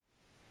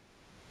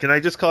Can I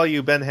just call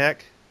you Ben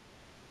Heck?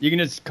 You can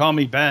just call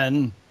me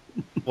Ben.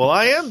 Well,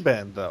 I am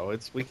Ben, though.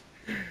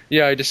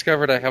 Yeah, I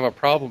discovered I have a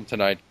problem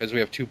tonight because we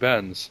have two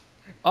Bens.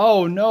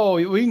 Oh, no.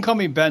 We can call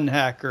me Ben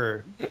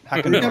Hacker.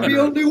 We can be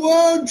only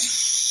one.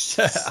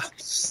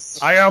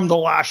 I am the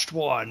last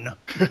one.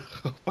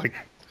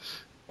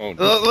 Oh,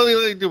 no. Let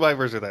me do my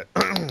version of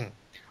that.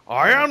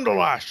 I am the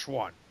last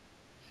one.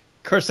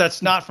 Of course,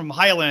 that's not from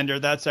Highlander.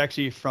 That's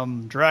actually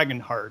from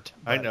Dragonheart.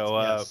 I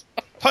know. Yes.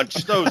 Punch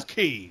those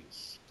keys.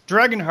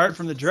 Dragonheart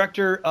from the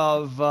director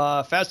of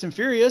Fast and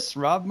Furious,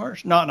 Rob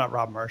Marshall. No, not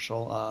Rob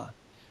Marshall.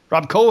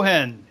 Rob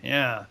Cohen.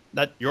 Yeah.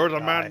 You're the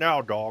guy. man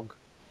now, dog.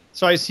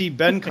 So I see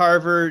Ben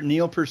Carver,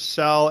 Neil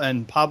Purcell,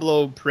 and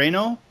Pablo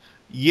Preno.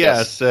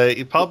 Yes,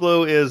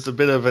 Pablo is a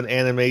bit of an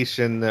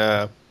animation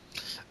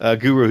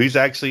guru. He's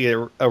actually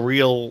a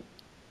real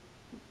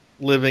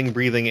living,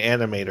 breathing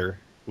animator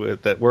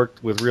that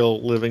worked with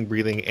real living,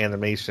 breathing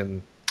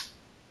animation.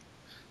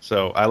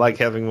 So I like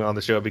having him on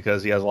the show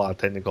because he has a lot of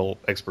technical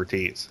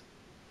expertise.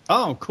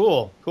 Oh,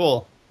 cool.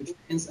 Which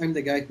means I'm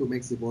the guy who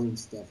makes the boring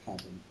stuff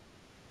happen.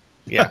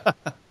 Yeah.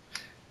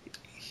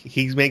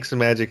 He makes the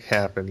magic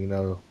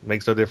happen,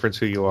 Makes no difference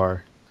who you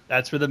are.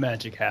 That's where the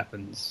magic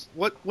happens.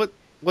 What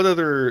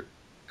other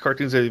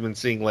cartoons have you been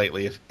seeing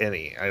lately, if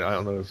any? I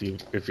don't know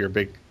if you're a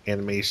big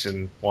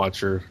animation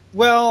watcher.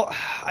 Well,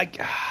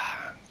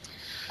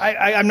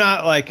 I'm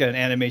not like an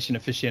animation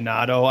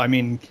aficionado. I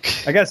mean,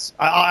 I guess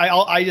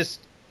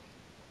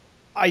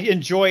I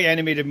enjoy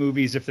animated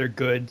movies if they're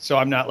good. So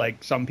I'm not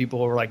like some people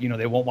who are like,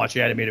 they won't watch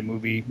an animated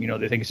movie.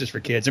 They think it's just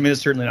for kids. I mean,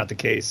 that's certainly not the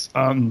case.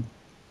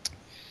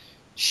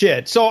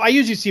 So I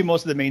usually see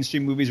most of the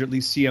mainstream movies, or at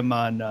least see them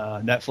on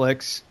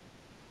Netflix.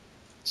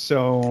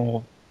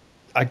 So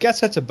I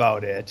guess that's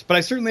about it. But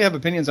I certainly have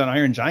opinions on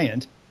Iron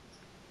Giant.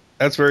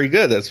 That's very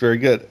good.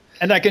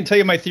 And I can tell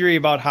you my theory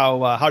about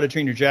How to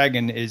Train Your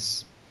Dragon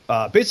is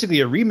basically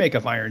a remake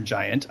of Iron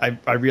Giant.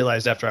 I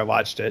realized after I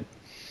watched it.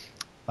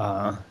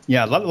 A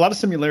lot of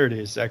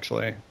similarities,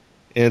 actually.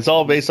 And it's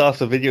all based off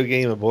the video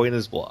game A Boy and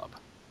His Blob.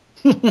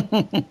 I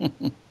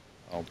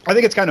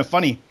think it's kind of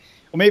funny.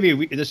 Well,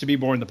 maybe this should be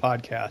more in the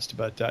podcast,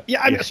 but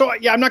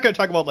I'm not going to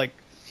talk about like,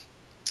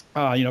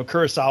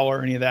 Kurosawa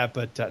or any of that,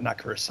 but not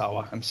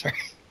Kurosawa. I'm sorry,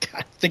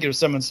 God, thinking of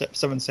Seven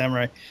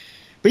Samurai.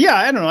 But yeah,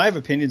 I don't know. I have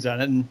opinions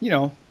on it, and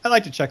I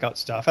like to check out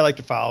stuff. I like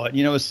to follow it.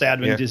 It was sad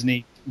when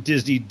Disney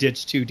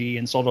ditched 2D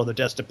and sold all the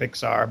deaths to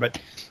Pixar,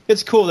 but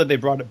it's cool that they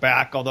brought it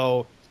back.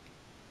 Although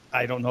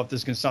I don't know if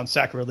this is going to sound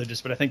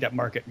sacrilegious, but I think that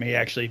market may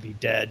actually be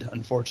dead,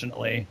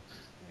 unfortunately.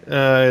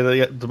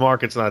 The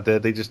market's not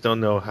dead. They just don't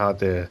know how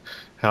to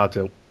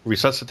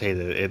resuscitate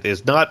it. It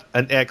is not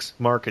an X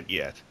market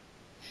yet.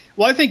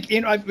 Well, I think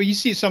you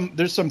see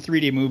there's some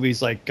 3D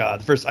movies like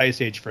the first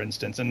Ice Age, for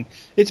instance, and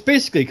it's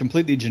basically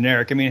completely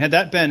generic. I mean, had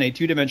that been a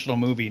two-dimensional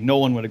movie, no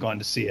one would have gone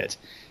to see it.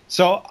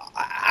 So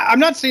I'm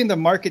not saying the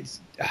market's.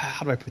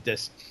 How do I put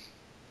this?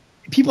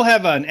 People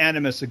have an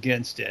animus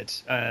against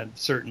it,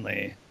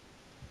 certainly.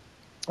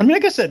 I mean, I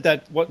guess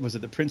that what was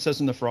it, The Princess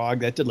and the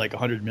Frog? That did like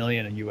 $100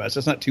 million in U.S.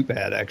 That's not too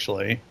bad,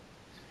 actually.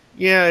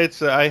 Yeah,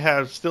 it's.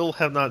 I still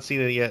have not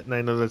seen it yet, and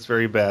I know that's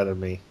very bad of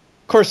me.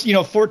 Of course,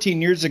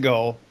 14 years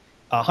ago,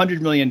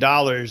 $100 million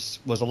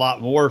was a lot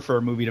more for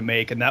a movie to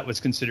make, and that was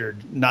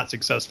considered not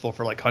successful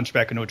for like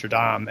Hunchback of Notre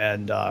Dame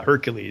and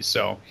Hercules.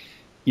 So,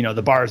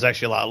 the bar is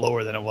actually a lot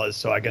lower than it was.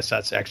 So I guess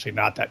that's actually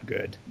not that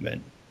good. But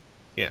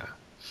yeah.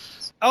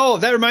 Oh,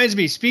 that reminds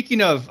me.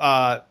 Speaking of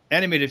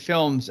animated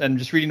films and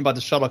just reading about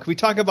the shuttle, can we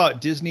talk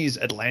about Disney's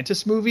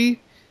Atlantis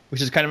movie,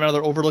 which is kind of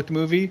another overlooked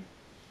movie?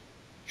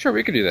 Sure,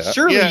 we could do that.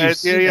 Surely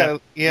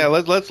yeah.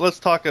 Let's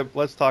talk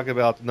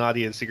about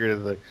Nadia and Secret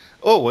of the.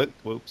 Oh, what?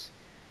 Whoops.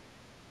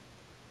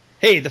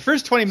 Hey, the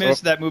first 20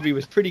 minutes of that movie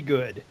was pretty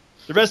good.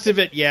 The rest of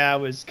it,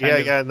 was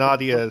kind of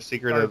Nadia,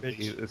 Secret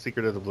garbage.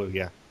 of the Blue,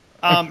 yeah.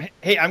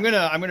 Hey, I'm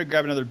gonna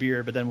grab another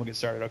beer, but then we'll get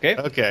started. Okay.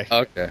 Okay.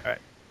 All right.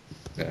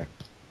 Yeah.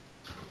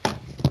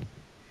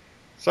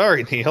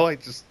 Sorry, Neil. I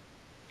just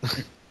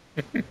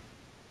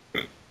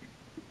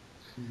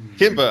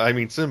Simba.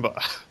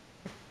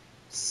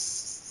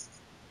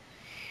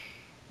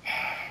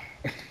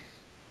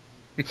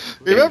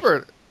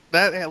 Remember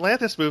that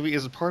Atlantis movie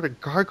is a part of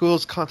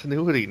Gargoyles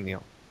continuity,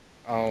 Neil.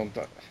 Oh,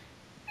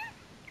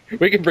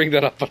 we can bring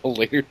that up on a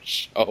later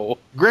show.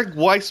 Greg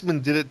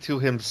Weisman did it to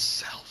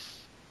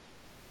himself.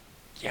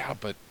 Yeah,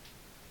 but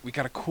we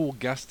got a cool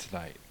guest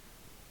tonight.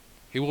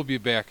 He will be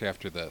back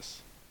after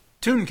this.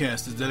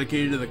 Tooncast is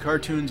dedicated to the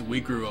cartoons we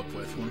grew up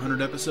with.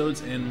 100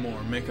 episodes and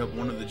more make up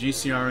one of the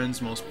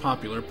GCRN's most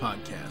popular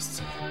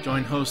podcasts.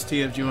 Join hosts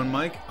TFG and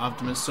Mike,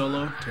 Optimus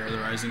Solo, Terror the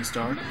Rising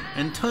Star,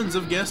 and tons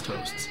of guest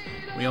hosts.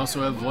 We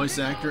also have voice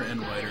actor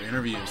and writer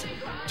interviews.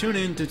 Tune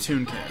in to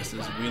Tooncast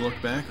as we look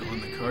back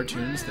on the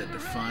cartoons that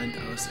defined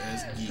us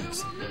as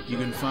geeks. You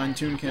can find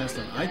Tooncast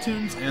on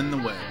iTunes and the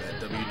web at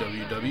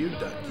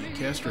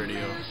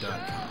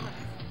www.geekcastradio.com.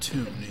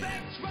 Tune in.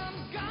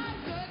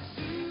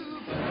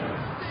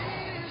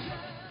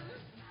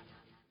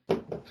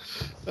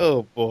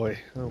 Oh boy,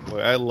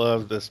 I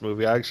love this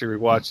movie. I actually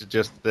rewatched it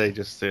just today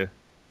just to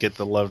get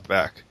the love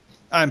back.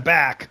 I'm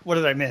back. What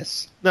did I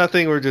miss?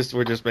 Nothing. We're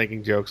just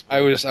making jokes.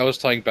 I was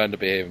telling Ben to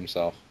behave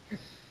himself.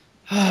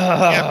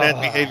 Yeah,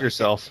 Ben, behave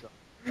yourself.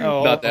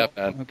 Oh, Not that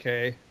bad.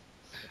 Okay.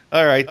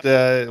 All right.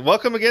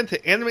 Welcome again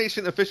to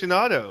Animation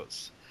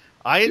Aficionados.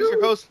 I am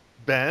your host,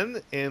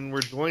 Ben, and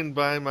we're joined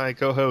by my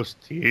co-host,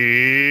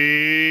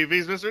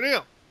 TV's Mr.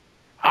 Neil.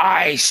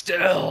 I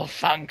still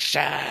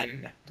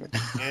function.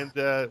 And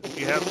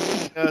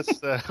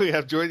we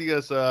have joining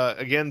us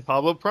again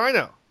Pablo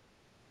Prino.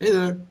 Hey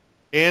there.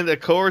 And of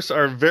course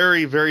our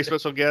very, very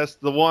special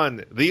guest, the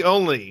one, the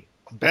only,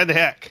 Ben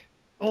Heck.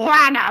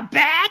 Wanna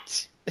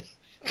bet?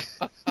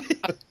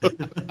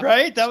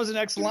 Right? That was the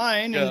next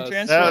line in the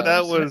transcript.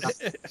 That was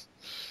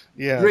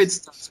Great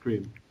stuff,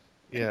 Scream.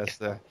 Yes.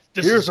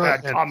 This is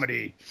bad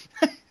comedy.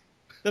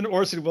 Then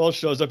Orson Welles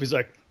shows up. He's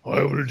like,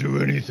 I will do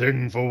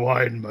anything for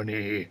wine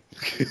money.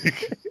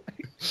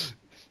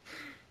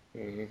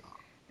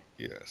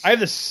 Yes. I have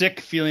this sick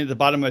feeling at the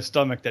bottom of my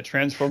stomach that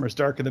Transformers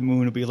Dark of the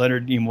Moon will be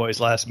Leonard Nimoy's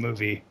last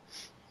movie.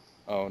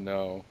 Oh,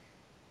 no.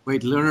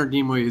 Wait, Leonard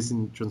Nimoy is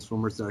in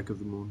Transformers Dark of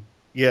the Moon.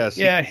 Yes.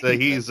 Yeah,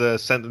 He's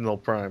Sentinel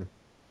Prime.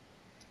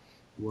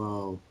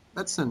 Wow.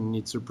 That's a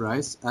neat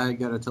surprise. I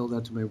gotta tell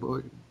that to my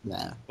boy.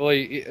 Nah. Well,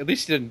 at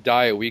least he didn't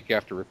die a week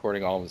after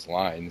recording all of his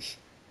lines.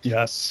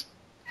 Yes.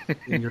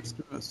 Fingers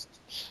crossed.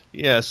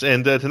 Yes,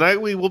 and tonight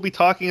we will be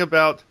talking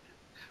about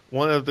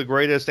one of the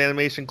greatest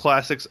animation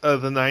classics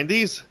of the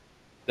 90s,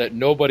 That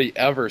nobody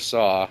ever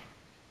saw.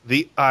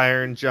 The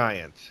Iron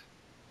Giant.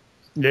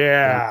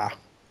 Yeah.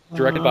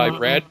 Directed by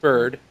Brad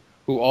Bird,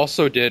 who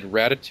also did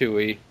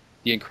Ratatouille,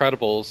 The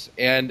Incredibles,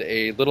 and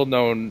a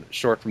little-known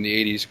short from the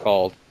 80s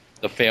called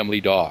The Family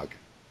Dog.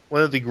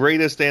 One of the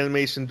greatest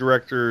animation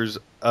directors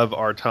of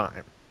our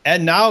time.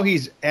 And now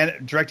he's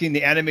directing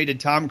the animated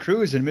Tom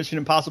Cruise in Mission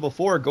Impossible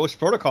 4 Ghost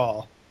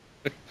Protocol.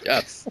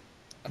 Yes.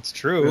 That's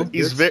true.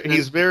 He's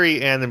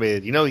very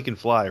animated. You know he can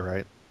fly,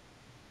 right?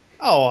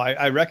 Oh,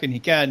 I reckon he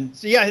can.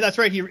 So, yeah, that's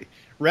right.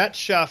 Rat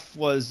Chef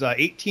was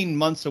 18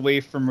 months away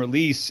from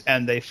release,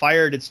 and they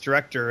fired its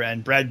director,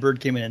 and Brad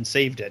Bird came in and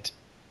saved it.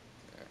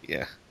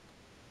 Yeah.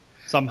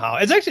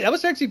 Somehow. That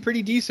was actually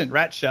pretty decent,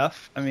 Rat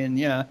Chef. I mean,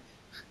 yeah.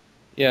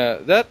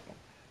 Yeah,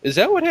 is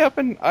that what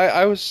happened?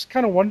 I was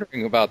kind of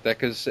wondering about that,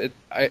 because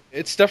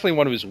it's definitely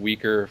one of his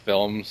weaker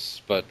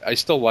films, but I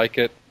still like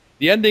it.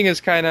 The ending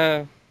is kind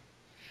of...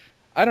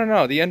 I don't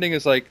know. The ending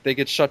is like they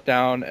get shut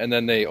down, and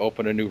then they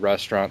open a new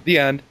restaurant. The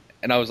end.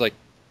 And I was like,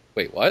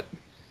 wait, what?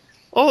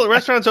 Oh, the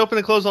restaurants open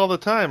and close all the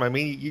time. I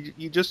mean,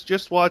 you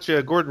just watch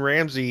a Gordon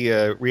Ramsay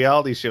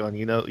reality show, and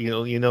you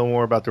know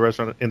more about the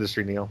restaurant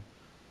industry, Neil.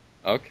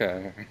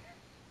 Okay.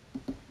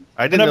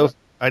 I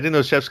didn't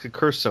know chefs could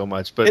curse so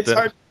much, but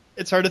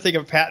it's hard to think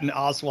of Patton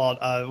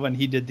Oswalt when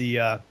he did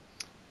the.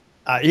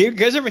 You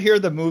guys ever hear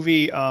the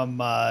movie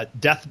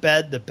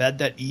Deathbed, The Bed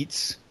That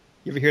Eats?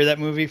 You ever hear that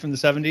movie from the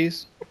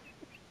 70s?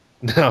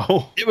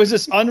 No. It was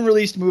this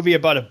unreleased movie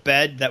about a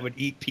bed that would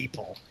eat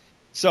people.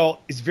 So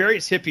these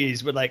various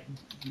hippies would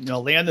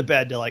lay on the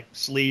bed to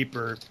sleep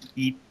or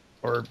eat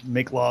or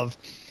make love,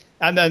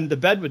 and then the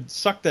bed would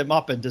suck them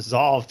up and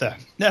dissolve them.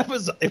 It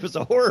was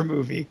a horror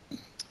movie,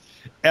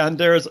 and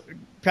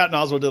Patton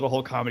Oswalt did a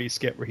whole comedy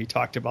skit where he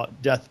talked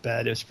about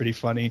deathbed. It was pretty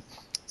funny.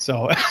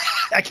 So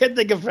I can't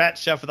think of Rat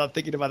Chef without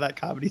thinking about that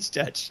comedy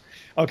sketch.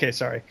 Okay,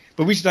 sorry.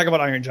 But we should talk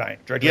about Iron Giant.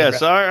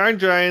 Yes, Iron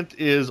Giant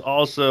is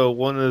also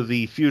one of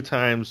the few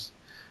times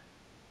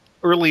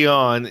early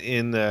on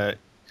in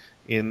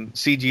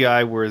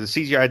CGI where the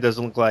CGI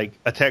doesn't look like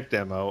a tech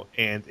demo,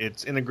 and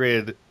it's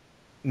integrated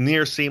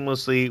near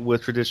seamlessly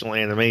with traditional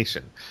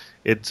animation.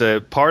 It's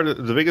part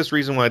of the biggest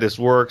reason why this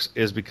works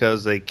is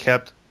because they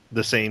kept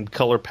the same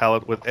color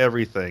palette with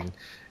everything,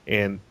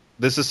 and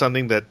this is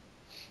something that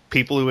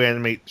people who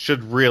animate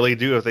should really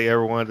do if they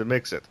ever wanted to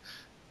mix it.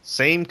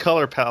 Same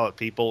color palette,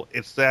 people.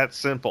 It's that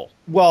simple.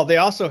 Well, they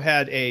also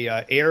had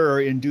a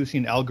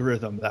error-inducing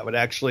algorithm that would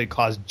actually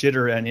cause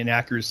jitter and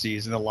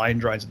inaccuracies in the line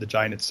drawings of the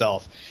giant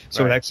itself,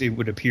 so It actually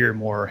would appear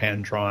more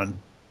hand-drawn.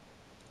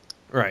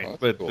 Right,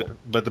 Oh, cool.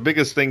 but the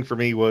biggest thing for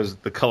me was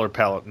the color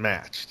palette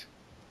matched.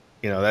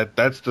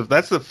 That's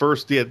the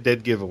first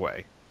dead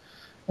giveaway.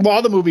 Well,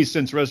 all the movies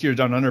since Rescue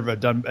Down Under have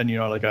done,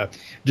 a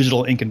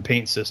digital ink and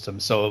paint system,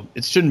 so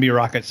it shouldn't be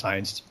rocket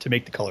science to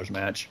make the colors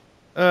match.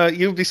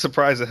 You'd be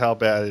surprised at how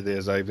bad it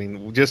is. I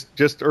mean,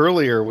 just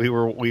earlier we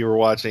were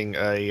watching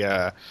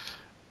a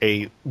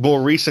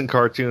more recent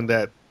cartoon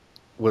that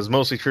was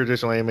mostly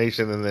traditional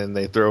animation, and then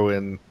they throw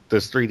in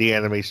this 3D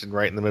animation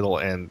right in the middle,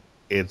 and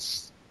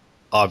it's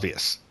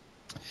obvious.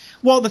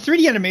 Well, the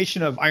 3D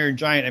animation of Iron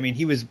Giant, I mean,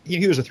 he was a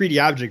 3D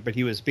object, but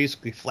he was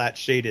basically flat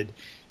shaded.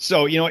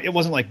 So, it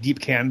wasn't like Deep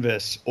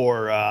Canvas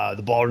or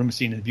the ballroom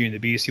scene in Beauty and the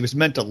Beast. He was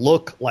meant to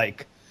look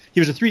like he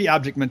was a 3D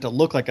object meant to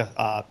look like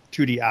a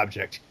 2D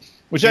object,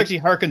 which actually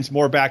harkens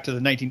more back to the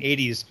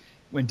 1980s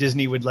when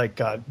Disney would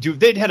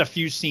they'd had a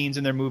few scenes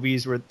in their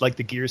movies where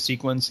the gear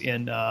sequence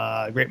in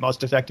Great Mouse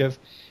Detective.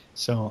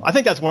 So I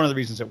think that's one of the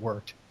reasons it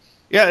worked.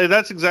 Yeah,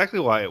 that's exactly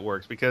why it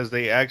works, because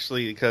they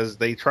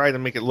try to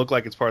make it look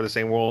like it's part of the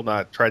same world,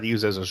 not try to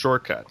use it as a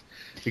shortcut.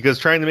 Because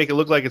trying to make it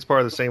look like it's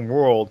part of the same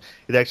world,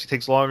 it actually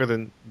takes longer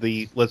than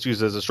the let's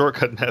use it as a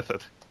shortcut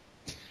method.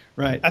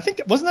 Right. I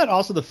think wasn't that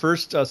also the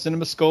first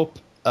CinemaScope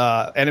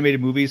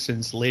animated movie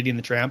since Lady and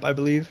the Tramp, I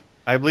believe.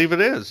 I believe it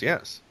is.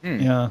 Yes.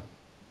 Yeah.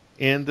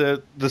 And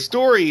the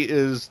story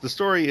is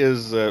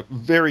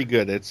very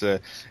good. It's a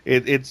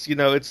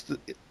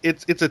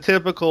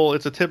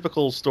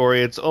typical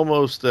story. It's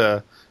almost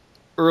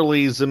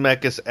early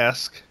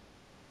Zemeckis-esque,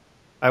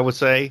 I would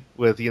say,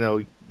 with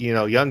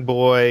young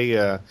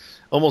boy,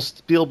 almost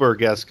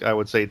Spielberg-esque, I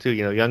would say too.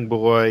 Young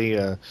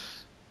boy,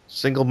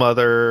 single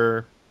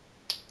mother,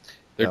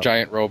 their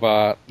giant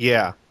robot.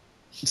 Yeah.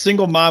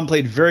 Single mom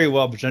played very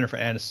well by Jennifer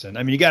Aniston.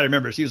 I mean, you got to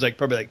remember she was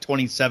probably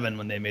 27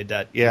 when they made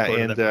that. Yeah,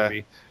 that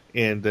movie.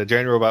 And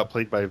Giant Robot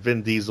played by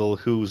Vin Diesel,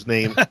 whose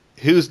name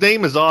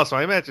is awesome.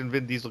 I imagine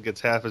Vin Diesel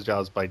gets half his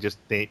jobs by just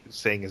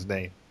saying his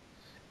name.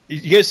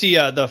 You guys see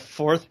the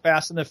fourth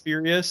Fast and the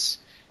Furious,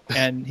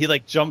 and he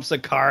jumps a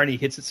car and he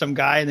hits some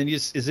guy, and then he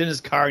just is in his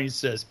car and he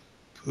says,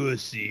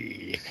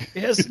 "Pussy."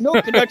 It has no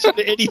connection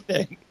to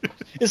anything.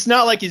 It's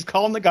not like he's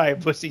calling the guy a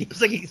pussy.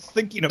 It's like he's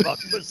thinking about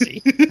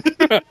pussy.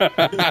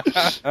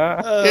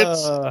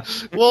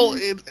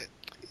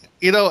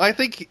 I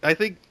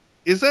think.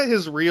 Is that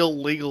his real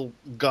legal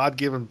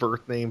God-given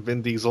birth name,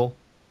 Vin Diesel?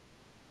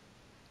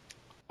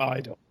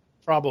 I don't.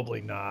 Probably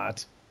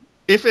not.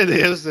 If it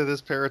is, then his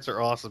parents are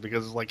awesome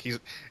because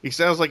he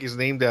sounds like he's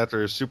named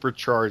after a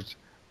supercharged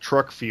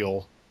truck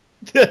fuel.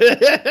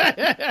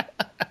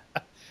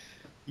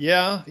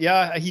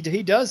 Yeah,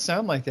 he does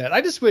sound like that.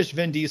 I just wish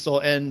Vin Diesel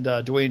and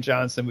Dwayne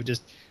Johnson would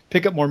just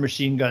pick up more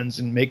machine guns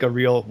and make a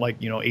real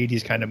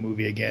 80s kind of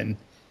movie again.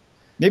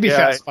 Maybe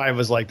Fast 5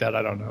 was like that.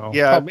 I don't know.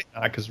 Yeah, probably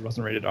not because it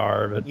wasn't rated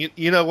R. But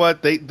you know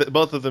what?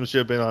 Both of them should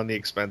have been on the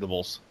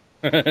Expendables.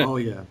 Oh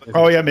yeah.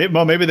 Oh yeah.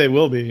 Maybe they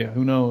will be. Yeah,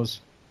 who knows?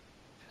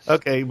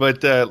 Okay,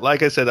 but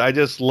like I said, I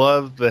just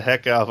love the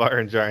heck out of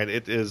Iron Giant.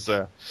 It is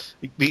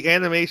the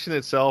animation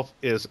itself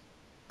is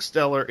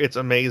stellar. It's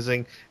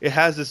amazing. It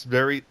has this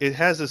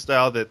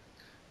style that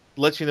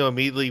lets you know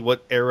immediately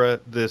what era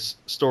this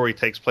story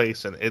takes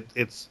place in.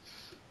 It's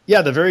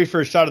the very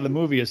first shot of the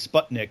movie is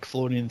Sputnik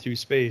floating through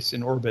space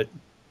in orbit.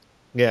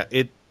 Yeah,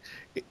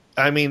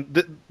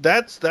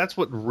 that's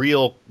what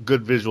real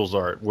good visuals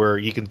are, where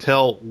you can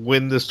tell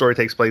when the story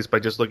takes place by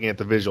just looking at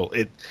the visual.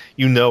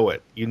 You know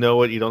it. You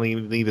don't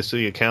even need to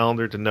see a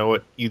calendar to know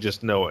it. You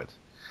just know it.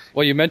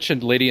 Well, you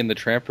mentioned Lady and the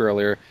Tramp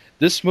earlier.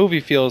 This movie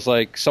feels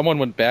like someone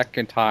went back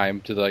in time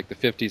to the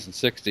 50s and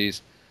 60s,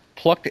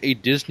 plucked a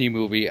Disney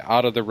movie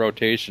out of the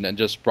rotation and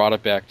just brought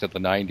it back to the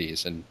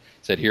 90s and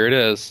said, "Here it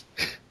is."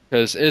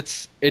 Because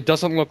it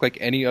doesn't look like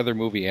any other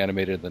movie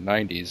animated in the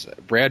 90s.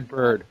 Brad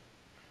Bird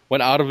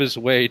went out of his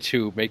way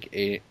to make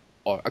a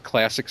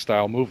classic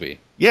style movie.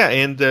 Yeah,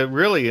 and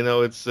really,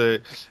 it's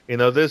the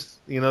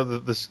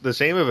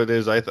shame of it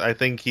is I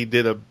think he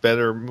did a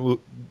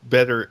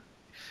better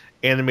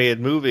animated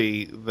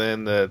movie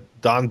than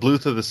Don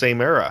Bluth of the same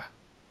era.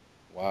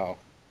 Wow.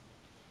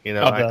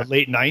 The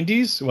late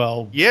 90s?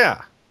 Well,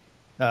 yeah.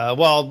 When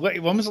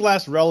was the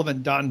last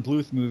relevant Don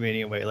Bluth movie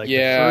anyway?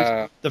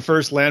 The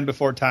first Land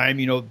Before Time,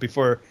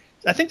 before.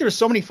 I think there were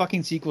so many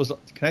fucking sequels.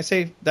 Can I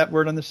say that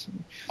word on this?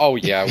 Oh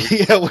yeah, we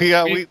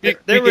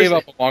gave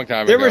up a long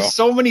time ago. There were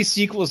so many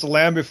sequels to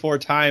Land Before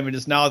Time, and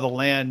it's now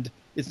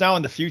It's now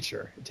in the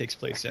future. It takes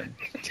place in.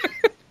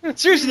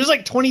 Seriously,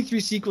 there's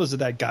 23 sequels to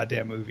that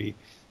goddamn movie.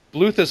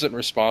 Bluth isn't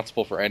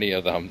responsible for any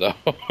of them, though.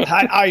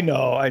 I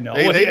know.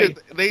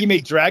 He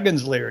made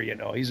Dragon's Lair.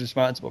 He's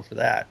responsible for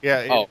that.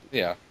 Yeah. Oh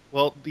yeah.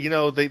 Well,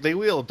 they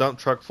wheel a dump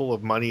truck full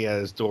of money at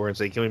his door and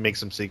say, "Can we make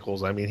some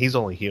sequels?" I mean, he's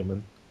only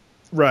human.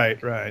 Right,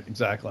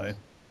 exactly.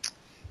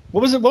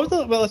 What was the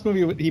last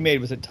movie he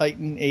made? Was it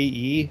Titan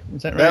AE?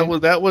 Was that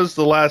right? That was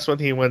the last one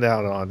he went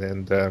out on,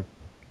 and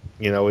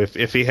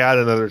if he had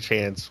another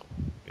chance,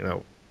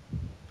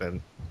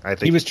 then I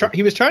think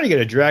he was trying to get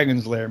a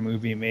Dragon's Lair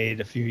movie made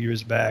a few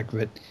years back,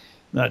 but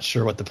not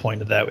sure what the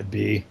point of that would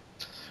be.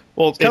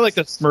 Well, it's kind of like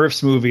the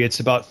Smurfs movie. It's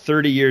about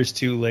 30 years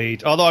too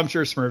late. Although I'm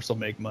sure Smurfs will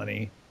make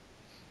money.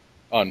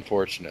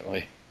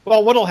 Unfortunately.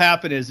 Well, what'll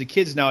happen is the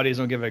kids nowadays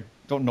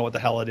don't know what the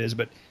hell it is,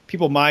 but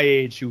people my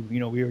age who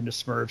we were into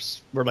Smurfs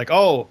were like,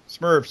 "Oh,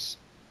 Smurfs,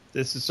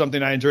 this is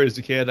something I enjoyed as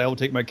a kid. I will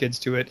take my kids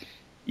to it."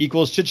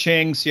 Equals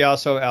Cha-Ching,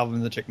 Siaso, Alvin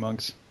and the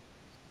Chipmunks.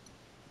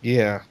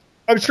 Yeah,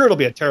 I'm sure it'll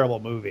be a terrible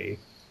movie.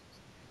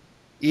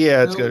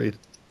 Yeah, it's gonna be.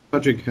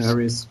 Patrick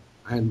Harris,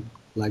 I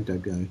like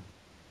that guy.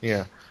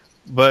 Yeah,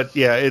 but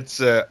yeah,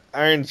 it's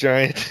Iron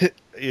Giant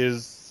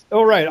is.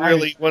 Oh right,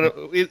 really.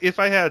 If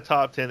I had a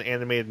top 10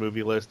 animated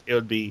movie list, it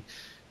would be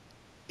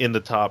in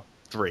the top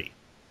 3.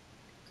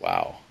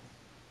 Wow.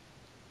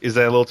 Is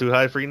that a little too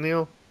high for you,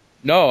 Neil?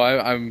 No,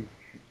 I'm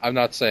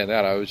not saying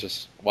that. I was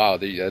just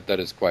that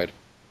is quite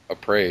a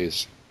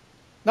praise.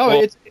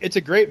 No, it's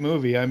a great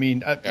movie. I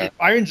mean,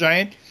 Iron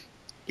Giant.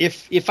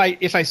 If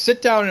I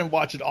sit down and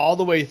watch it all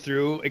the way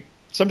through,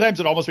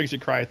 sometimes it almost makes you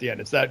cry at the end.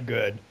 It's that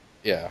good.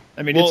 Yeah.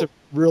 I mean,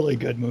 really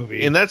good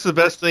movie. And that's the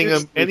best thing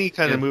any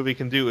kind of Yeah. movie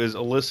can do is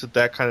elicit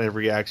that kind of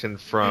reaction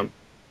from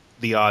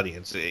the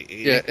audience.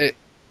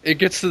 It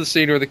gets to the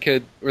scene where the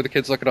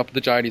kid's looking up at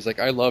the giant. He's like,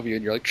 "I love you,"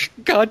 and you're like,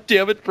 "God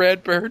damn it,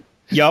 Brad Bird."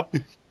 Yep.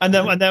 And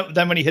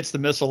then when he hits the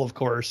missile, of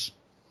course.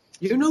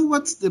 You know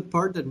what's the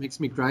part that makes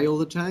me cry all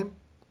the time?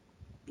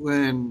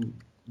 When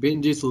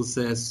Vin Diesel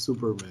says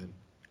Superman.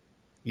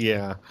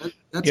 Yeah.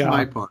 That's Yeah.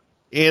 my part.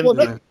 And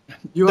Well,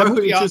 You that are who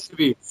movie it used to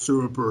be.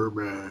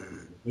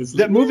 Superman. It's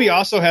That like, movie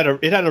also had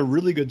a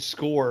really good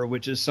score,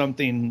 which is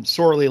something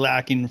sorely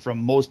lacking from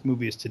most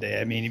movies today.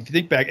 I mean, if you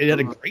think back, it had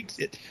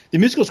the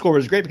musical score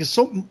was great because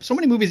so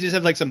many movies just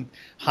have like some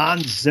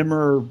Hans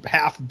Zimmer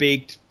half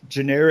baked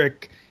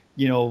generic,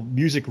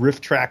 music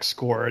riff track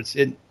score.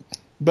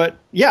 But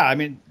yeah, I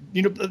mean,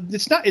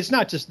 it's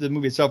not just the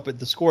movie itself, but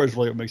the score is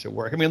really what makes it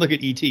work. I mean, look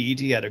at E.T.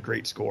 E.T. had a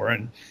great score,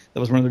 and that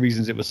was one of the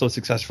reasons it was so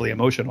successfully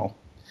emotional.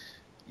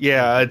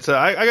 yeah, it's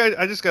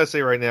I just gotta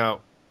say right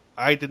now,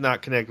 I did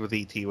not connect with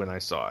E.T. when I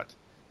saw it,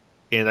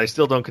 and I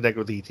still don't connect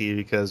with E.T.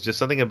 because just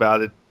something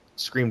about it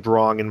screamed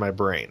wrong in my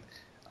brain.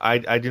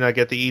 I do not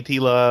get the E.T.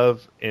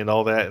 love and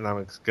all that, and I'm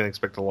going to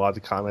expect a lot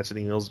of comments and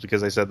emails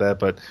because I said that,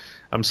 but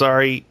I'm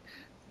sorry.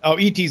 Oh,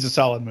 E.T.'s a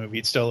solid movie.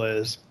 It still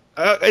is.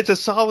 It's a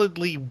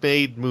solidly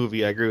made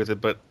movie, I agree with it,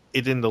 but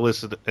it didn't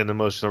elicit an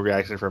emotional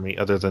reaction from me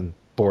other than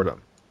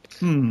boredom.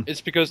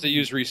 It's because they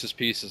use Reese's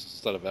Pieces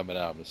instead of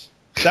M&M's.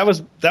 That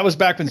was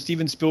back when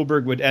Steven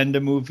Spielberg would end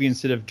a movie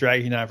instead of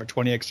dragging it on for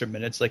 20 extra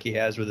minutes like he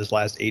has with his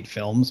last 8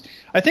 films.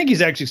 I think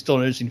he's actually still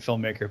an interesting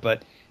filmmaker,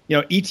 but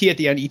E.T. at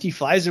the end, E.T.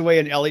 flies away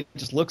and Elliot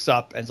just looks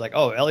up and is like,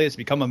 "Oh, Elliot's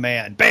become a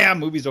man." Bam,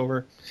 movie's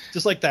over.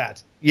 Just like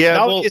that. Yeah,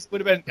 now, well, it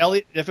would have been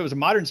Elliot if it was a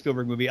modern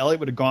Spielberg movie.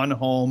 Elliot would have gone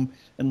home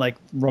and like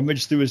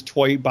rummaged through his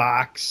toy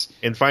box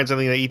and find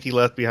something that E.T.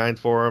 left behind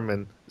for him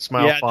and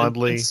smile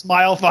fondly. And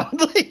smile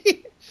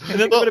fondly. And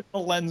then there would have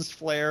been a lens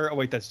flare. Oh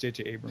wait, that's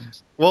J.J.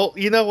 Abrams. Well,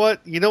 you know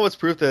what? You know what's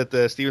proof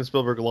that Steven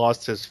Spielberg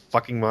lost his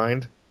fucking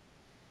mind?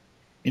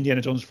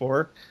 Indiana Jones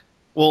 4.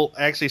 Well,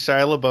 actually,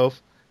 Shia LaBeouf,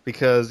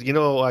 because you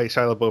know why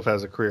Shia LaBeouf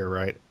has a career,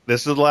 right?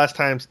 This is the last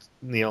time,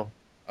 Neil.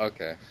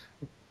 Okay.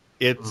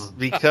 It's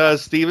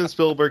because Steven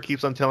Spielberg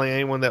keeps on telling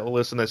anyone that will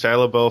listen that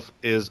Shia LaBeouf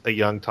is a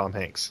young Tom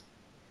Hanks.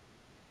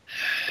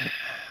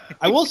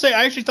 I will say,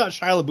 I actually thought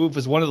Shia LaBeouf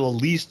was one of the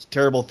least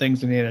terrible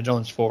things in Indiana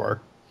Jones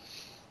 4.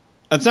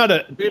 That's not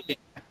a... Really,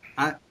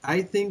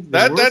 I think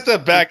That's a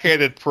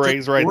backhanded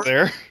praise right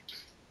there.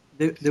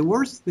 The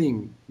worst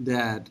thing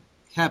that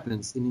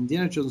happens in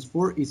Indiana Jones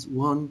 4 is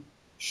one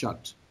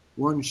shot,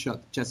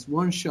 just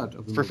one shot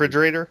of the movie.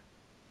 Refrigerator?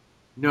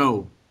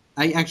 No,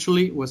 I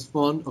actually was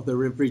fond of the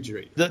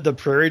refrigerator. The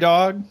prairie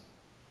dog?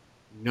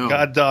 No,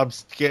 Goddamn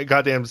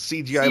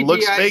CGI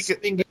looks fake.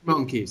 stinking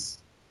monkeys.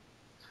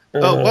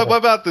 Oh, what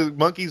about the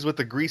monkeys with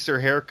the greaser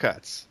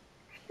haircuts?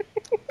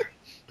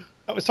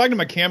 I was talking to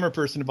my camera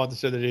person about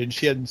this the other day, and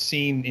she hadn't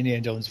seen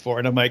Indiana Jones 4,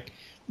 and I'm like,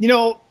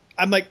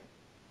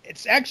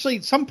 it's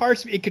actually some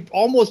parts of it could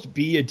almost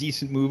be a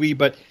decent movie,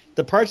 but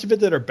the parts of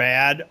it that are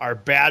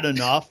bad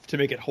enough to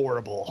make it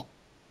horrible.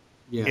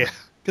 Yeah.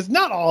 Because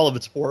not all of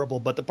it's horrible,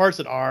 but the parts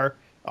that are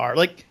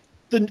like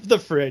the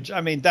fridge.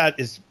 I mean, that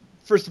is,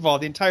 first of all,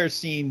 the entire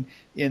scene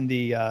in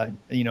the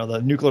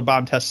the nuclear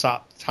bomb test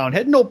town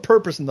had no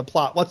purpose in the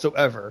plot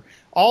whatsoever.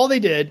 All they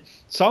did,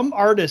 some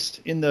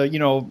artist in the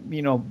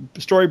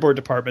storyboard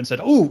department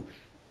said, "Oh,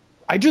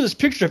 I drew this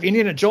picture of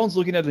Indiana Jones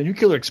looking at a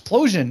nuclear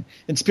explosion,"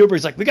 and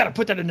Spielberg's like, "We got to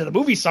put that into the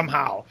movie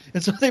somehow,"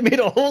 and so they made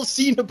a whole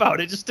scene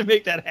about it just to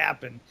make that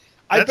happen.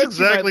 That's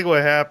exactly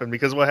what happened,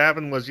 because what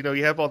happened was, you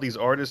have all these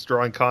artists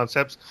drawing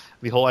concepts.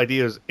 The whole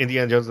idea is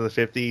Indiana Jones in the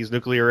 50s,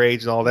 nuclear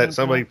age and all that. Mm-hmm.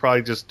 Somebody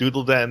probably just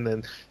doodled that, and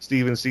then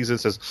Steven sees it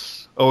and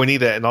says, "Oh, we need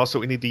that, and also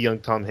we need the young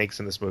Tom Hanks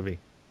in this movie."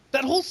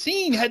 That whole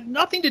scene had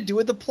nothing to do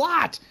with the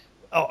plot.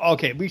 Oh,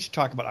 okay, we should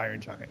talk about Iron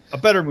Giant, a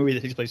better movie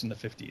that takes place in the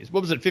 50s.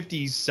 What was it,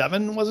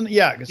 57, wasn't it?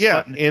 Yeah.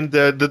 Yeah, and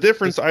the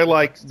difference I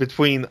like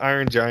between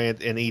Iron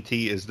Giant and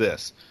E.T. is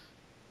this.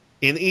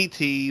 In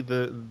E.T.,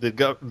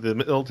 the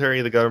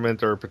military, the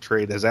government are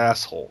portrayed as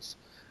assholes.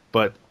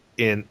 But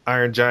in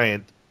Iron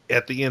Giant,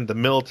 at the end, the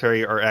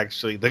military are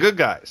actually the good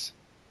guys.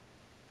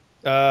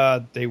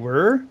 They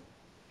were?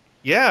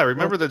 Yeah,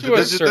 remember the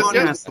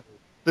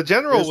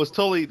general was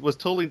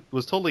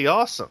totally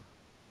awesome.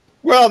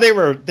 Well, they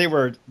were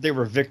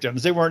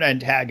victims. They weren't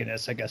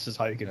antagonists, I guess is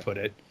how you could put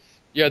it.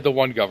 Yeah, the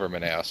one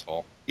government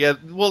asshole. Yeah,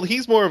 well,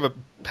 he's more of a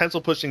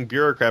pencil-pushing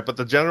bureaucrat, but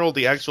the general,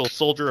 the actual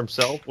soldier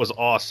himself, was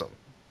awesome.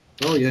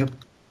 Oh, yeah.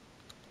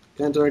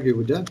 Can't argue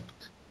with that.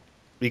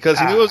 Because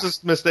he knew it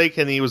was a mistake,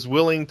 and he was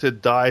willing to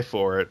die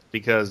for it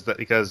because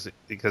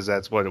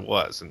that's what it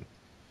was.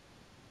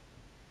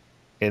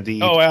 And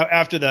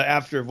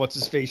after what's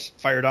his face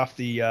fired off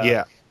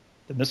the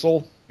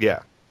missile. Yeah.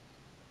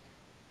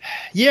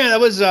 Yeah,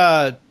 that was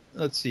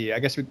let's see. I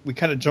guess we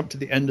kind of jumped to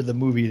the end of the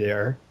movie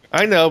there.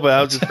 I know, but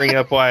I was just bringing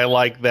up why I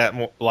like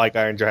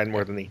Iron Giant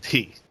more than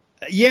E.T.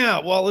 Yeah,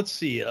 well, let's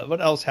see.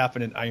 What else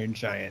happened in Iron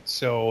Giant?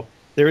 So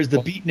there is the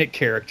beatnik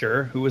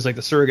character who was like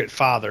the surrogate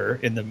father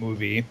in the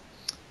movie.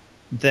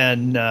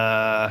 Then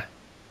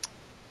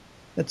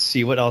Let's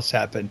see what else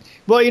happened.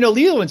 Well,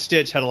 Lilo and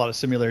Stitch had a lot of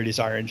similarities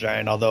to Iron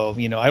Giant, although,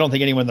 I don't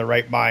think anyone in the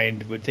right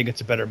mind would think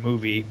it's a better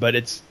movie, but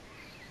it's...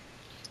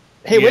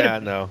 Hey, wait a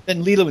minute.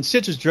 Then Lilo and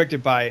Stitch was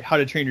directed by How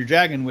to Train Your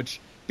Dragon,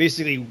 which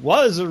basically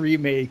was a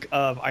remake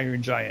of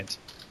Iron Giant.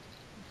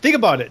 Think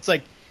about it. It's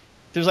like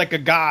there's like a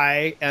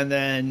guy, and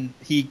then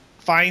he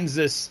finds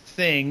this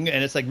thing,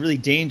 and it's like really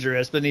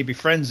dangerous, but then he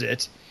befriends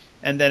it,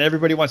 and then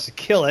everybody wants to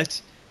kill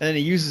it, and then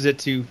he uses it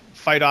to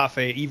fight off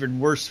a even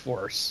worse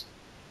force.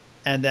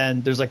 And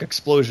then there's like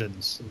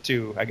explosions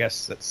too. I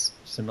guess that's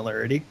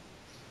similarity.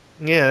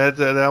 Yeah,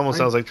 that almost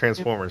sounds like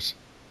Transformers.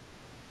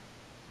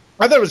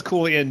 I thought it was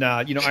cool in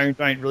Iron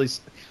Giant really,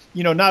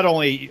 not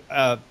only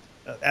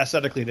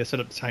aesthetically they set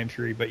up the time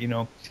period, but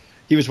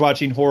he was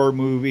watching horror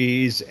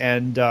movies,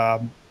 and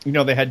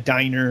they had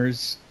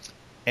diners,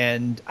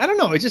 and I don't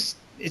know,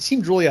 it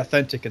seemed really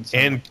authentic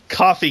and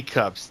coffee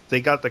cups.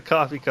 They got the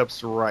coffee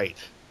cups right.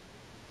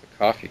 The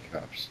coffee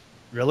cups.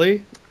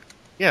 Really?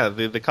 Yeah,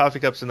 the coffee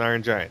cups in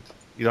Iron Giant.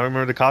 You don't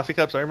remember the coffee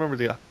cups? I remember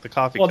the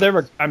coffee cups.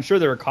 Well, I'm sure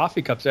there were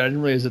coffee cups. I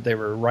didn't realize that they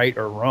were right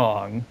or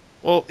wrong.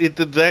 Well,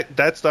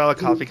 that style of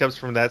coffee cups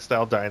from that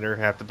style diner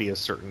have to be a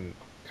certain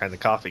kind of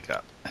coffee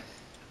cup.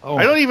 Oh.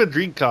 I don't even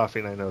drink coffee,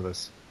 and I know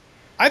this.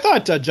 I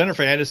thought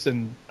Jennifer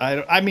Aniston,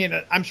 I mean,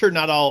 I'm sure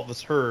not all of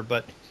us her,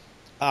 but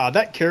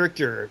that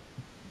character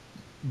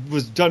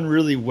was done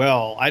really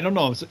well. I don't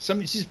know.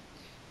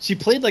 She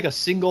played like a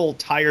single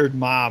tired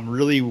mom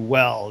really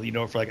well,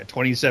 for like a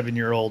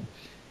 27-year-old,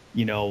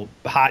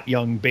 hot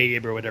young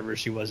babe or whatever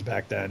she was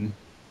back then.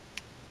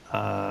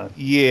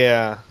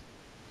 Yeah.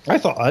 I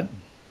thought.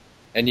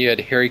 And you had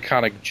Harry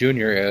Connick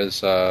Jr.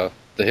 as the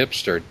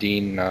hipster,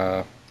 Dean.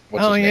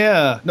 What's his name?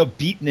 Yeah. No,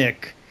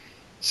 Beatnik.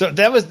 So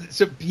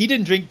he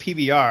didn't drink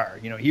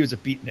PBR. He was a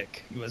beatnik.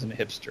 He wasn't a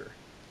hipster.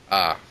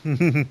 Ah.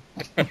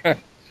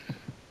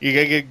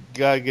 You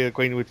gotta get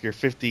acquainted with your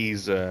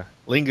 50s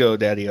lingo,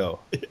 Daddy-O.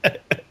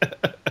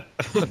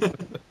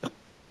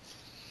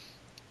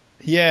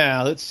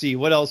 Yeah, let's see.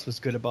 What else was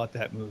good about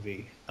that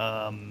movie?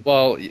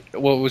 Well,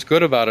 what was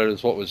good about it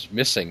is what was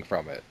missing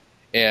from it.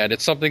 And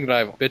it's something that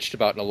I've bitched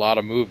about in a lot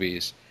of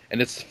movies,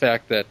 and it's the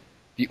fact that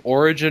the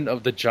origin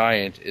of the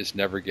giant is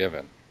never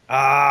given.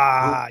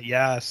 Ah,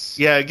 yes.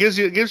 Yeah, it gives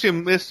you a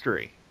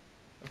mystery.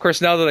 Of course,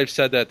 now that I've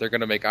said that, they're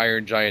going to make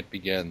Iron Giant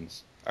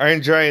Begins.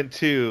 Iron Giant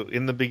 2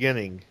 in the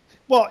beginning.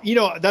 Well,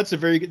 that's a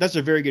very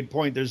good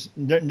point. There's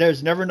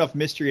never enough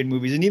mystery in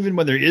movies, and even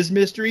when there is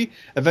mystery,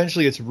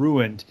 eventually it's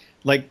ruined.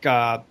 Like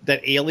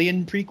that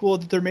Alien prequel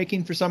that they're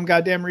making for some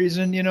goddamn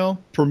reason,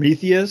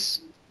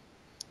 Prometheus,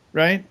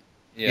 right?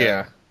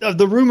 Yeah.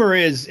 The rumor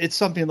is it's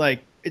something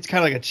like it's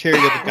kind of like a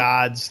Chariot of the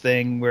Gods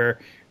thing where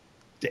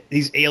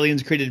these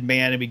aliens created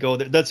man, and we go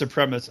there. That's the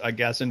premise, I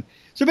guess. And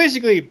so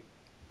basically,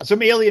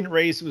 some alien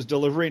race was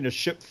delivering a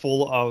ship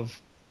full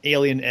of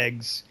alien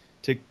eggs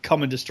to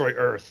come and destroy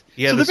Earth.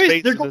 Yeah, so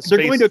they're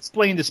going to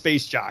explain the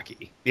space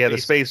jockey. Yeah, basically.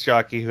 The space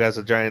jockey who has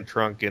a giant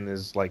trunk and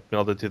is like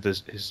melted to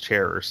his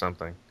chair or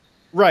something.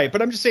 Right,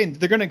 but I'm just saying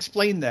they're going to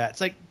explain that.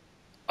 It's like,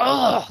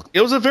 ugh. It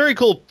was a very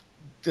cool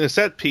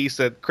set piece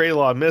that created a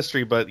lot of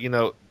mystery, but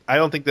I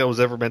don't think that was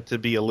ever meant to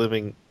be a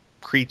living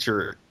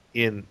creature.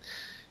 I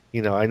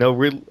know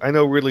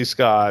Ridley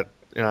Scott,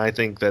 and I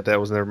think that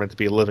was never meant to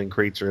be a living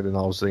creature. And then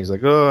all of a sudden he's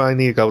like, "Oh, I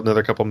need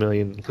another couple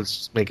million.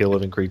 Let's make it a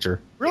living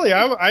creature." Really,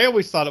 I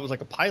always thought it was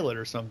like a pilot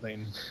or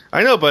something.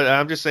 I know, but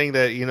I'm just saying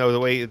that the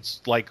way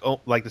it's like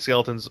the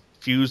skeletons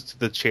fused to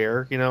the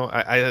chair.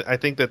 I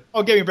think that.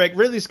 Oh, give me a break.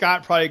 Ridley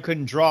Scott probably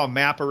couldn't draw a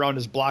map around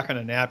his block on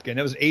a napkin.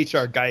 It was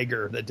H.R.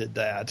 Geiger that did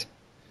that.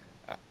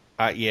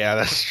 Yeah,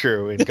 that's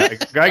true. And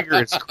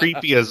Geiger is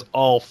creepy as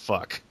all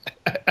fuck.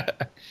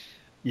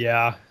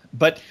 Yeah.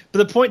 But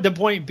the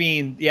point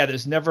being, yeah,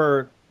 there's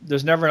never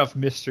enough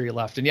mystery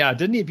left. And yeah,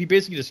 didn't he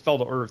basically just fell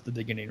to Earth at the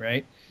beginning,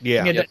 right?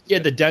 Yeah. He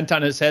had the dent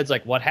on his head. It's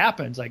like, what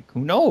happens? Like,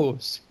 who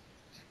knows?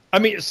 I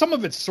mean, some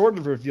of it's sort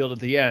of revealed at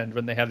the end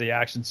when they have the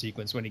action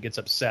sequence when he gets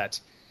upset.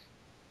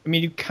 I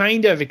mean, you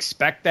kind of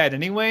expect that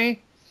anyway,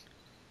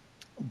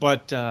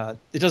 but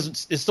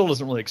it still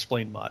doesn't really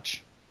explain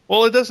much.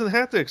 Well, it doesn't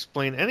have to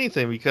explain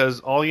anything because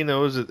all you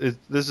know is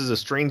this is a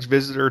strange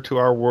visitor to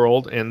our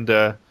world, and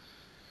the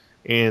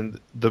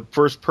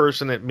first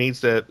person it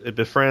meets that it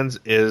befriends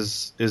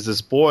is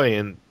this boy,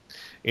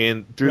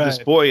 and through this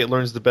boy it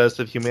learns the best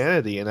of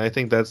humanity, and I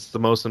think that's the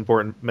most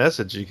important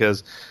message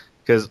because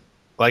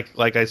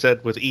like I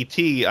said with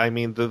E.T., I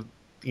mean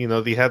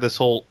they have this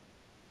whole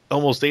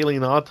almost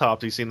alien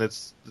autopsy scene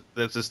that's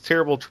this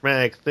terrible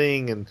traumatic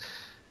thing,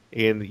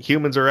 and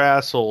humans are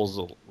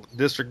assholes,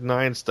 District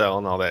 9 style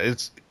and all that.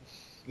 It's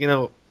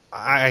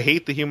I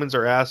hate the humans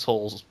are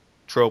assholes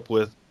trope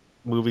with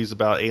movies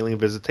about alien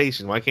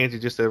visitation. Why can't you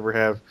just ever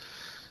have,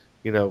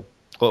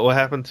 what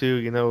happened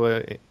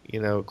to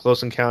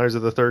Close Encounters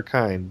of the Third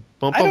Kind?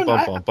 Bum, bum,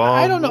 bum, bum, bum.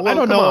 I don't know. I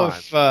don't know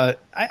if I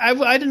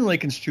didn't really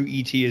construe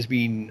E.T. as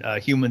being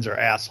humans are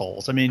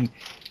assholes. I mean,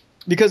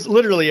 because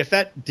literally, if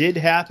that did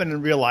happen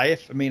in real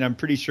life, I mean, I'm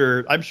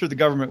sure the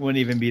government wouldn't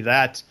even be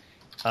that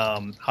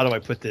how do I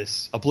put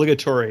this?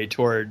 Obligatory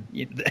toward.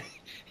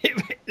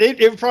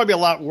 It would probably be a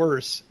lot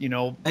worse, you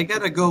know. I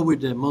gotta go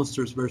with the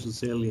Monsters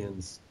versus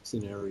Aliens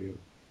scenario.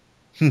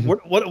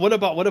 What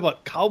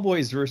about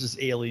Cowboys versus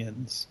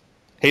Aliens?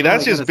 Hey,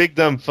 that's just big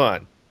dumb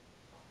fun.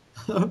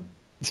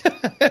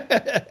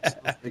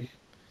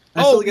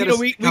 Oh, you know,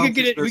 we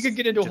could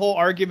get into a whole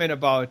argument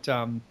about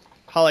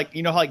how like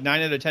 9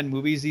 out of 10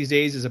 movies these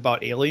days is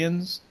about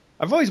aliens.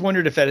 I've always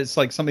wondered if that is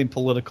like something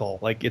political,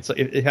 like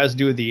it has to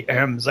do with the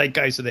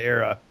zeitgeist of the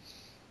era.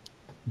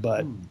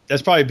 But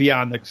that's probably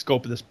beyond the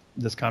scope of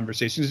this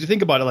conversation. Because you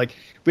think about it, like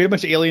we had a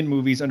bunch of alien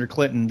movies under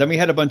Clinton, then we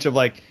had a bunch of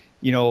like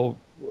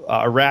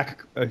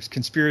Iraq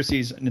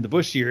conspiracies in the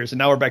Bush years, and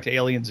now we're back to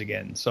aliens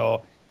again.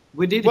 So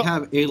we did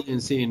have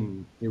aliens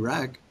in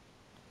Iraq.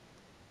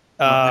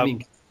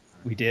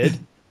 We did.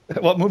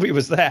 What movie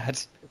was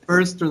that? The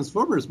first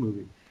Transformers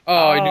movie.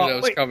 Oh, I knew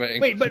that was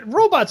coming. Wait, but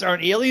robots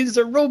aren't aliens;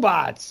 they're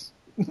robots.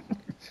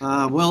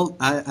 Well,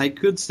 I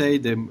could say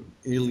the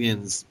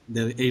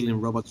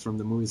alien robots from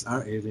the movies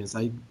are aliens.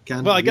 I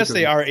can't. Well, I guess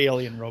they are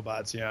alien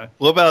robots. Yeah.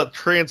 What about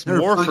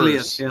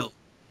Transmorphers?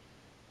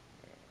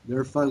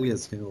 They're fugly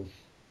as hell.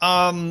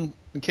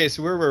 Okay,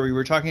 so where were we? We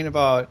were talking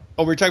about.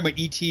 Oh, we were talking about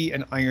E.T.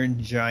 and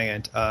Iron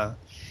Giant.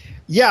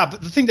 Yeah,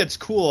 but the thing that's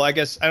cool, I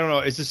guess, I don't know.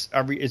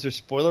 Is there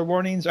spoiler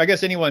warnings? I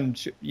guess anyone,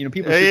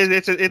 people.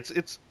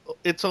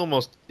 It's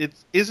almost.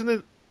 Isn't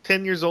it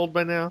 10 years old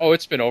by now? Oh,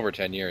 it's been over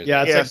 10 years.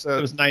 Yeah, it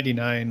was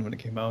 99 when it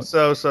came out.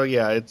 So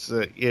yeah, it's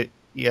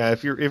yeah.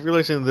 If you're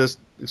listening to this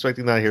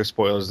expecting not to hear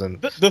spoilers, then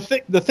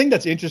the thing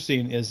that's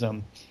interesting is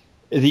the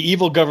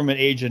evil government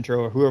agent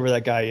or whoever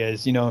that guy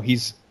is.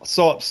 He's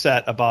so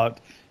upset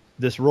about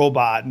this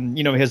robot, and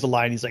he has the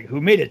line. He's like,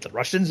 "Who made it? The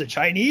Russians? The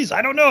Chinese?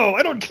 I don't know.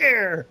 I don't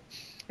care."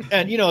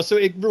 And so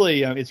it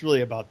really it's really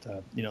about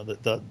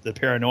the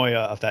paranoia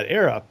of that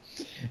era,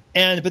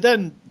 but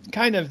then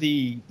kind of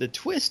the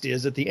twist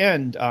is at the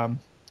end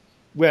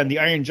when the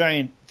Iron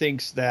Giant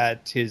thinks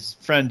that his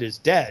friend is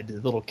dead,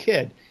 the little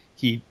kid,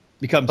 he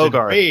becomes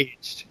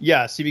enraged.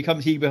 Yes, he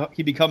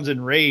becomes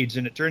enraged,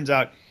 and it turns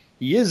out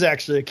he is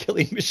actually a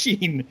killing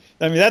machine.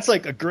 I mean, that's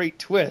like a great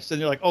twist, and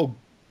you're like, oh,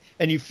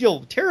 and you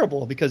feel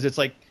terrible because it's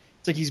like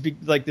he's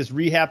like this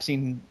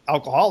rehabsing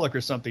alcoholic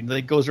or something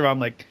that goes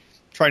around like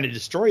trying to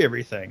destroy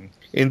everything.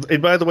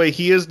 And by the way,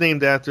 he is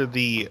named after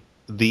the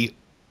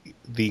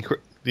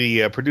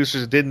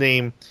producers did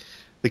name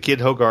the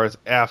kid Hogarth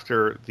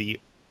after the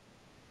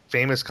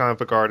famous comic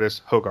book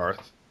artist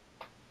Hogarth.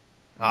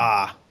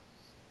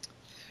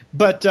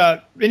 But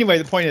anyway,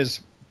 the point is,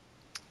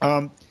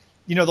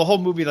 the whole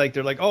movie, like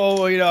they're like,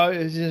 oh,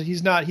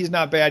 he's not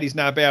bad,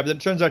 but then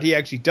it turns out he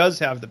actually does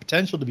have the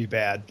potential to be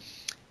bad,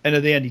 and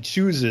at the end he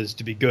chooses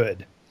to be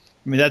good.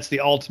 I mean, that's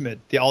the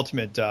ultimate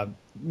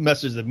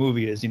message of the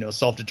movie is,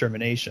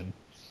 self-determination.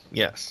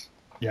 Yes.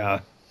 Yeah.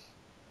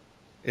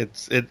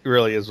 It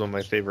really is one of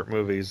my favorite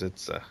movies.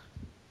 It's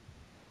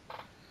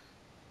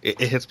it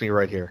hits me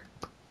right here.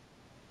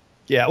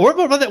 Yeah. What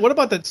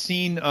about that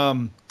scene?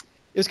 It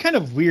was kind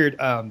of weird.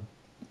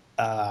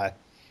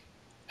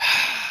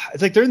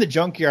 It's like they're in the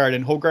junkyard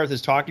and Hogarth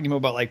is talking to him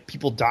about like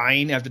people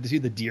dying after they see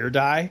the deer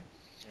die.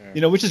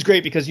 Yeah. Which is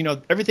great because,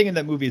 everything in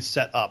that movie is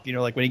set up.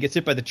 Like when he gets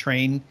hit by the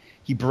train,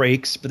 he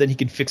breaks, but then he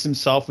can fix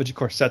himself, which of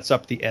course sets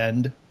up the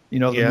end, the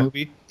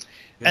movie.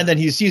 Yeah. And then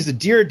he sees the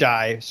deer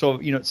die. So,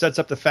 it sets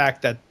up the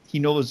fact that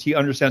he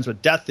understands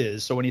what death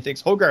is. So when he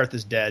thinks Hogarth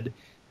is dead,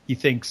 he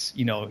thinks,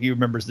 he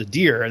remembers the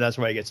deer, and that's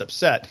why he gets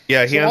upset.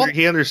 Yeah,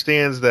 he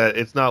understands that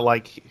it's not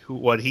like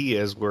what he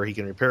is, where he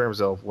can repair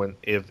himself.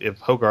 If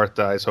Hogarth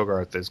dies,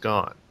 Hogarth is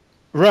gone.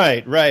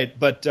 Right.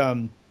 But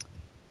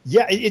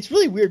yeah, it's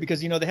really weird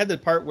because they had the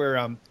part where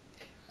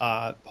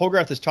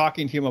Hogarth is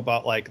talking to him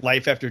about like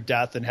life after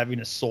death and having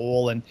a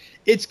soul, and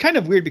it's kind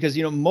of weird because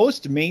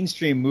most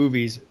mainstream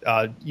movies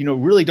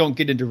really don't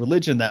get into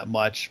religion that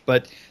much,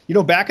 but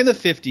back in the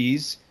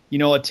 50s. A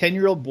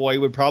 10-year-old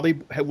boy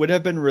would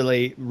have been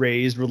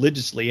raised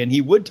religiously, and he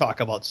would talk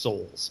about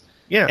souls.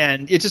 Yeah.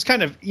 And it just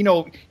kind of,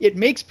 it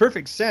makes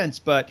perfect sense,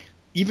 but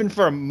even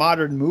for a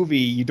modern movie,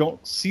 you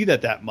don't see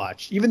that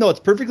much. Even though it's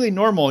perfectly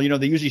normal,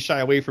 they usually shy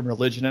away from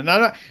religion. And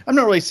I'm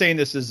not really saying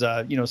this is,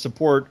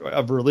 support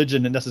of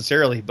religion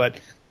necessarily, but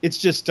it's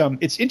just,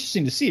 it's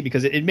interesting to see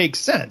because it makes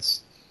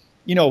sense.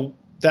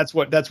 That's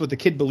what the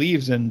kid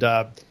believes, and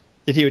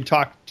that he would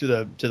talk to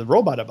the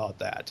robot about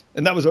that,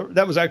 and that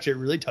was actually a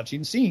really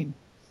touching scene.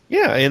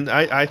 Yeah, and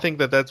I think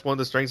that's one of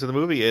the strengths of the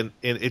movie, and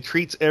it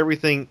treats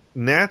everything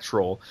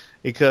natural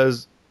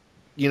because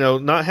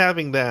not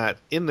having that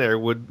in there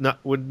would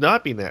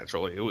not be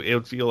natural. It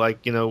would feel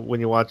like when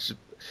you watch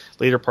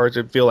later parts,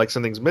 it'd feel like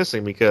something's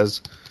missing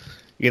because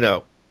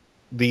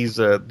these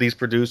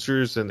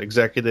producers and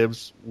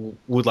executives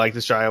would like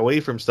to shy away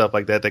from stuff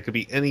like that could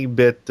be any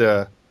bit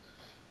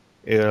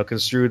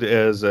construed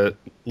as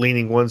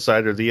leaning one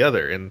side or the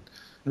other. And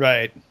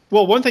right.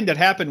 Well, one thing that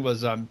happened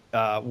was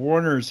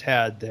Warner's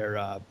had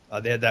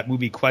they had that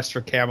movie Quest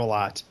for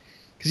Camelot.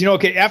 Because,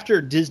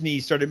 after Disney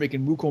started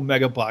making Wukong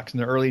mega bucks in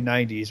the early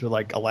 90s with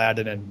like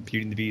Aladdin and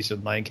Beauty and the Beast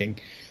and Lion King,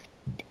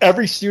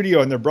 every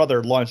studio and their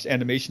brother launched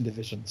animation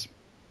divisions.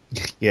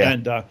 Yeah.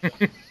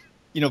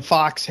 And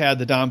Fox had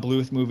the Don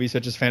Bluth movies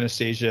such as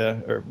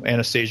Anastasia or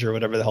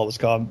whatever the hell it's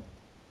called.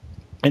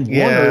 And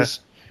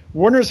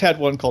Warner's had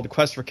one called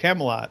Quest for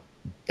Camelot,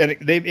 and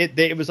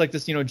it was like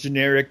this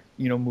generic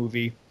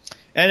movie,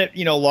 and it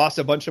lost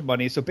a bunch of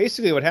money. So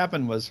basically, what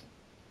happened was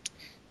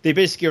they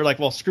basically were like,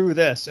 well, screw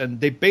this,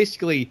 and they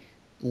basically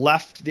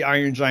left the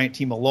Iron Giant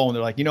team alone.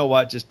 They're like, you know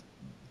what,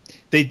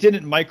 they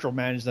didn't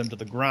micromanage them to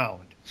the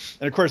ground.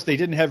 And of course, they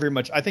didn't have very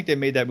much. I think they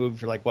made that movie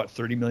for like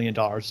 $30 million.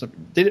 So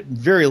they did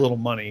very little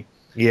money.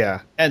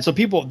 Yeah. And so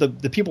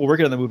the people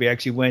working on the movie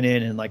actually went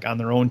in and like on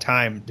their own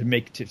time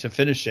to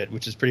finish it,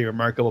 which is pretty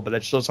remarkable. But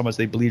that shows how much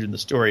they believed in the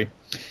story.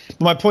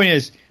 But my point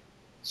is,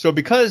 so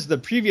because the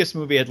previous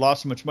movie had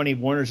lost so much money,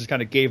 Warner just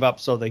kind of gave up.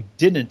 So they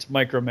didn't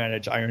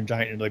micromanage Iron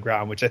Giant into the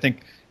ground, which I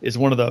think is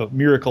one of the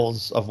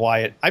miracles of why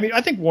it. I mean,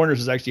 I think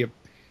Warner's is actually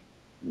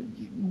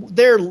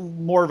they're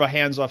more of a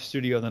hands-off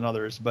studio than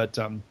others, but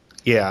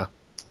yeah.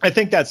 I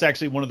think that's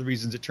actually one of the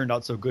reasons it turned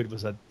out so good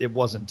was that it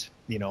wasn't,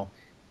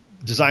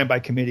 designed by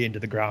committee into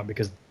the ground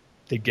because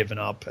they'd given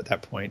up at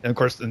that point. And of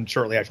course, then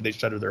shortly after they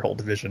shuttered their whole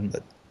division.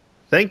 But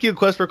thank you,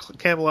 Quest for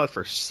Camelot,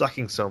 for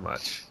sucking so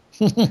much.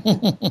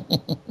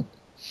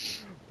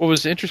 What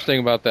was interesting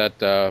about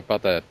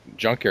that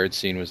junkyard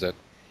scene was that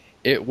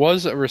it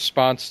was a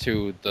response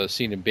to the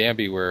scene in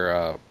Bambi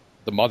where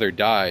the mother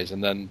dies,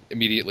 and then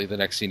immediately the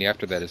next scene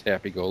after that is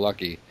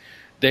Happy-Go-Lucky.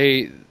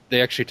 They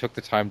actually took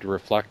the time to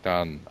reflect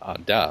on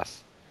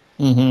death.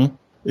 Mm-hmm.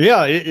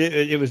 Yeah,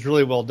 it was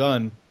really well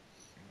done.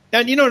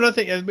 And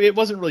nothing. It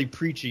wasn't really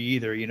preachy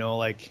either. It's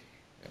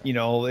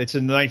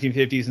in the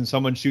 1950s and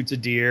someone shoots a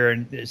deer,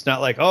 and it's not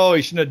like, oh,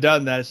 he shouldn't have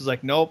done that. It's just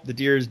like, nope, the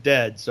deer is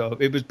dead. So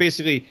it was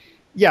basically,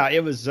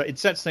 it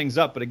sets things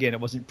up, but again, it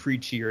wasn't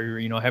preachy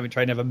or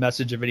trying to have a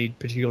message of any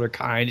particular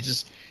kind. It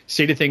just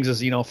stated things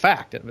as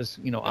fact. It was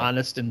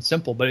honest and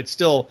simple, but it's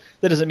still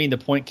that doesn't mean the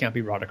point can't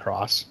be brought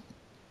across.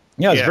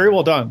 Yeah, it's very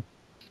well done.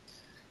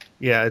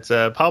 Yeah, it's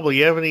Pablo,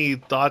 you have any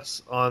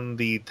thoughts on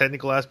the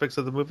technical aspects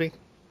of the movie?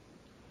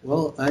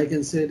 Well, I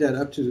can say that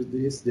up to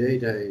this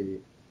date,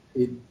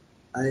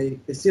 I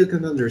still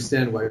can't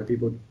understand why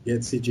people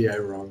get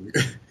CGI wrong.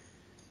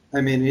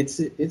 I mean, it's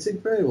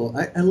incredible.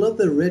 I love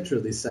the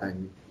retro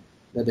design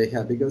that they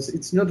have because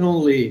it's not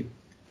only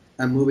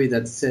a movie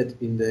that's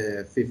set in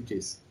the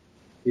 50s.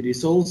 It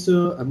is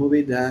also a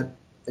movie that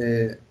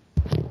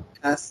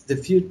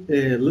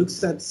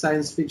looks at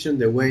science fiction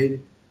the way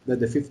that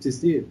the 50s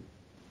did.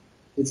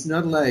 It's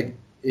not like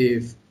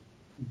if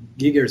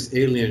Giger's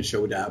alien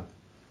showed up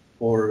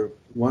or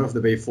one of the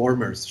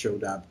Bayformers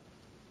showed up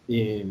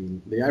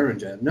in the Iron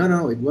Giant.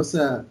 No, it was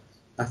a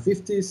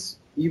 50s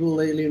evil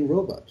alien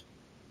robot.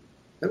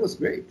 That was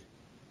great.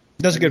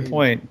 That's a good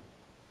point.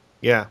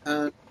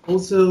 Yeah.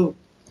 Also,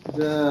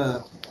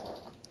 I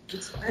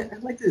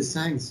like the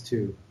designs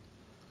too,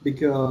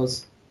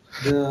 because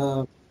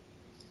the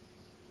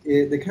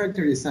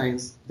character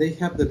designs, they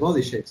have the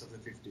body shapes of the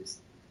 50s.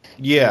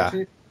 Yeah.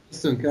 The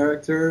Stone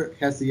character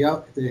has the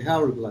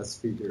hourglass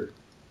figure.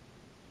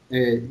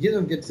 You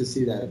don't get to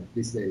see that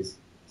these days,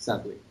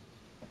 sadly,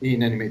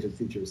 in animated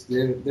features.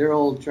 They're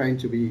all trying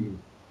to be.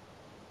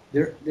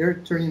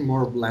 They're turning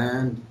more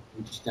bland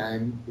each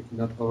time, if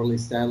not overly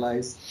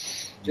stylized.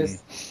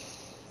 Just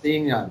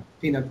seeing a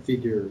peanut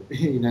figure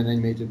in an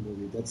animated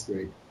movie, that's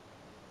great.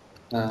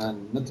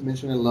 Not to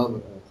mention, I love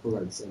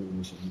Hogarth's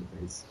animation in the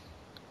face.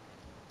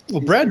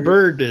 Well, Brad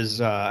Bird is,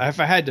 if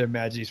I had to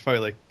imagine, he's probably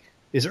like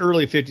his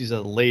early 50s at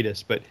the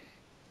latest, but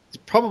it's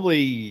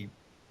probably,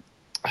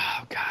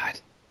 oh God.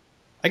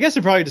 I guess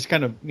it probably just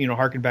kind of,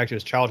 harken back to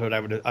his childhood.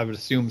 I would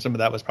assume some of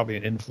that was probably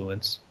an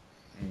influence,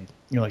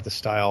 like the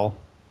style.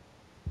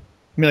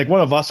 I mean, like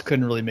one of us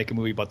couldn't really make a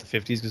movie about the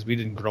 50s because we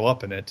didn't grow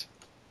up in it.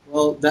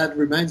 Well, that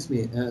reminds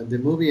me, the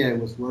movie I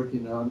was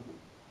working on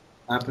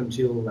up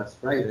until last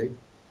Friday,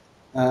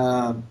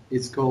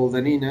 it's called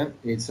Anina.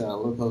 It's a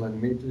local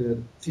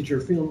animated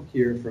feature film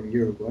here from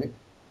Uruguay.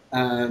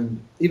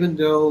 And even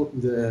though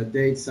the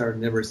dates are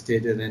never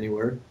stated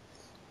anywhere,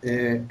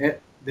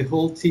 the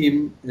whole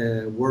team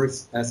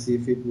works as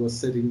if it was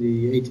set in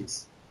the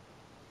 80s.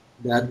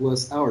 That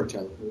was our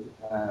childhood.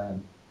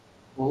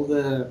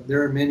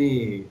 There are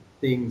many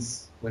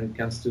things when it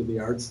comes to the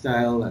art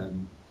style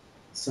and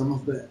some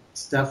of the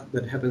stuff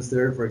that happens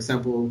there. For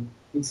example,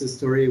 it's a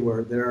story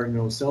where there are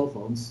no cell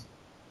phones.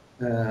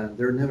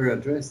 They're never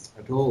addressed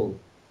at all.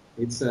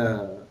 It's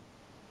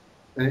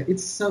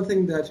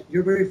something that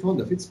you're very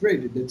fond of. It's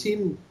great. The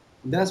team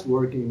does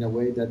work in a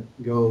way that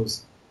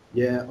goes,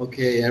 yeah,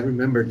 okay, I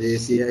remember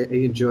this. Yeah, I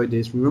enjoyed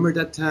this. Remember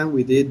that time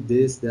we did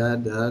this,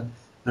 that.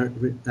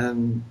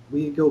 And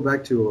we go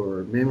back to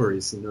our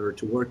memories in order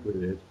to work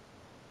with it.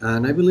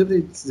 And I believe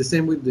it's the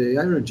same with the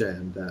Iron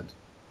Giant, that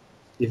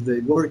if they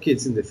were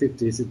kids in the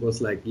 50s, it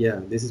was like, yeah,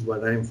 this is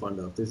what I'm fond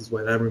of. This is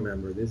what I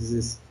remember. This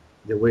is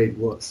the way it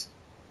was.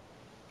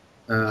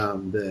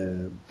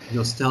 The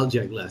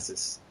nostalgia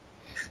glasses.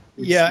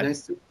 It's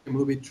nice to see a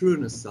movie through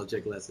nostalgia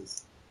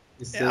glasses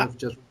instead of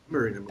just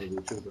remembering a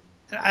movie through them.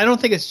 I don't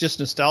think it's just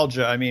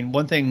nostalgia. I mean,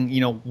 one thing,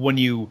 when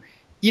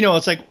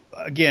it's like,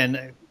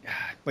 again,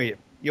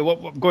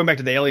 going back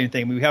to the alien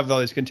thing, we have all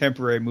these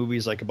contemporary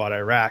movies like about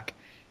Iraq,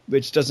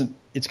 which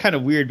it's kind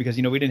of weird because,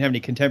 we didn't have any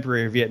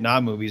contemporary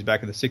Vietnam movies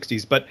back in the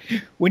 60s. But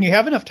when you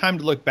have enough time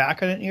to look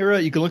back on an era,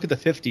 you can look at the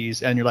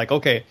 50s and you're like,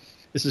 okay,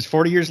 this is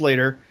 40 years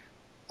later.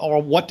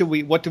 Or what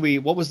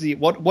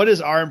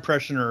is our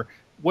impression, or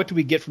what do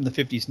we get from the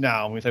 50s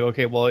now? And we think,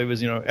 okay, well, it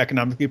was,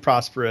 economically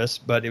prosperous,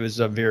 but it was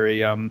a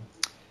very,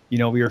 we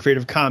were afraid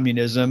of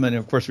communism. And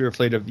of course we were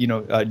afraid of,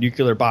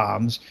 nuclear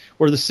bombs.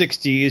 Or the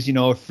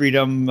 60s,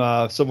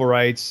 freedom, civil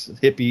rights,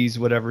 hippies,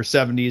 whatever,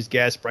 70s,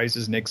 gas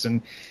prices,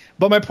 Nixon.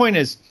 But my point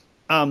is,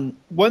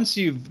 once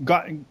you've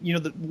got,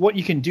 what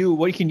you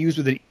can use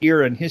with an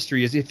era in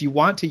history is, if you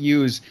want to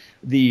use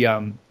the,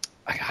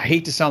 I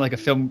hate to sound like a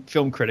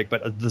film critic,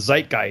 but the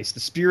zeitgeist, the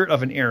spirit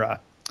of an era.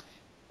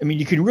 I mean,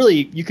 you can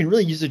really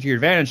use it to your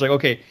advantage. Like,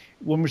 okay,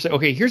 when we say,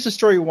 okay, here's the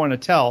story we want to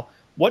tell,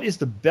 what is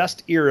the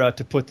best era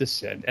to put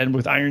this in? And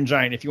with Iron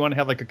Giant, if you want to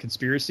have like a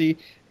conspiracy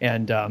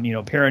and,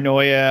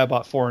 paranoia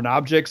about foreign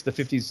objects, the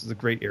 50s is a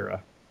great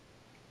era.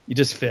 It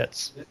just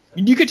fits.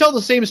 You could tell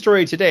the same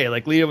story today,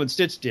 like Lilo and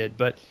Stitch did,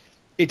 but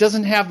it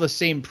doesn't have the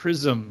same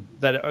prism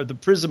or the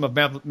prism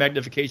of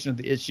magnification of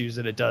the issues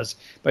that it does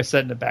by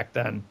setting it back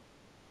then.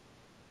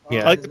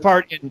 Yeah. I like the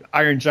part in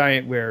Iron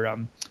Giant where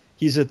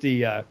he's at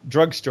the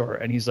drugstore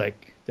and he's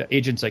like, the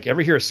agent's like,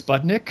 ever hear of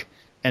Sputnik?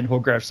 And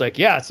Hogarth's like,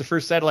 yeah, it's the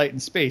first satellite in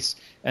space.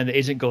 And the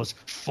agent goes,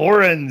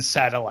 foreign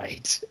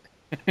satellite,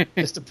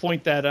 just to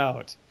point that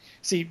out.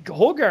 See,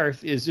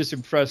 Hogarth is just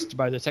impressed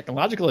by the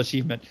technological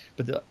achievement,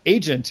 but the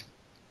agent,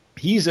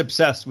 he's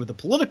obsessed with the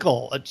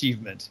political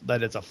achievement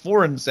that it's a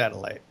foreign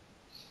satellite.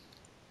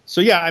 So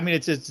yeah, I mean,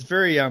 it's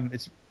very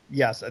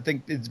yes, I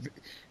think it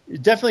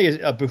definitely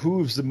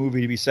behooves the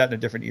movie to be set in a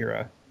different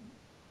era.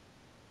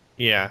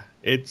 Yeah,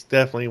 it's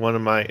definitely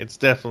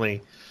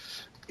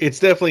it's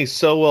definitely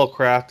so well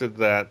crafted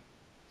that,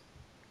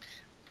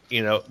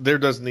 there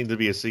doesn't need to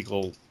be a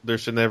sequel. There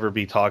should never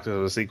be talk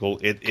of a sequel.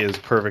 It is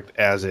perfect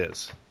as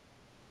is.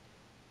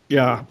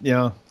 Yeah.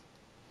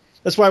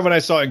 That's why when I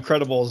saw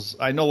Incredibles,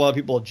 I know a lot of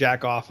people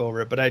jack off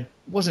over it, but I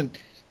wasn't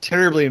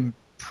terribly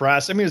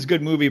impressed. I mean, it's a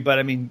good movie, but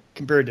I mean,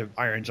 compared to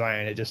Iron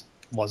Giant, it just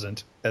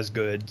wasn't as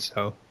good.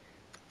 So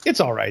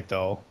it's all right,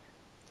 though.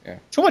 Yeah.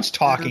 Too much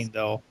talking,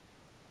 though.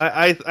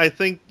 I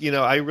think,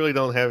 I really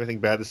don't have anything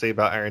bad to say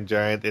about Iron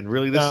Giant. And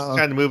really, this is the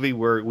kind of movie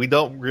where we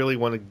don't really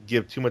want to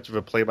give too much of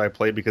a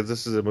play-by-play because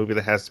this is a movie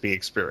that has to be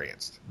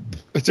experienced.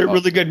 It's a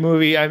really good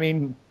movie. I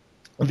mean,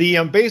 the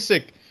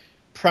basic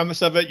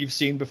premise of it you've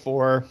seen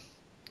before,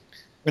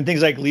 and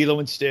things like Lilo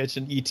and Stitch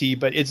and E.T.,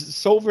 but it's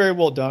so very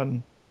well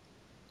done.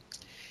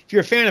 If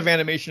you're a fan of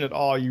animation at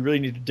all, you really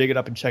need to dig it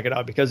up and check it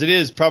out because it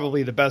is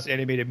probably the best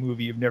animated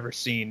movie you've never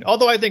seen.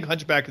 Although I think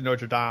Hunchback of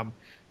Notre Dame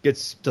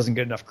doesn't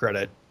get enough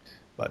credit.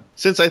 But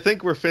since I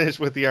think we're finished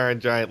with the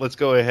Iron Giant, let's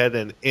go ahead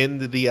and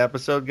end the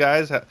episode,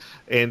 guys.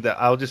 And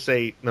I'll just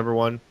say, number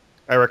one,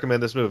 I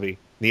recommend this movie.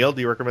 Neil,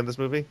 do you recommend this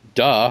movie?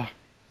 Duh.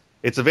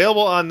 It's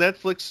available on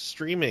Netflix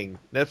streaming.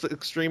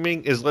 Netflix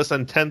streaming is less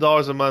than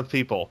 $10 a month,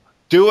 people.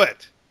 Do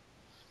it!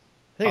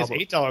 I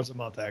think it's $8 a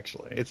month,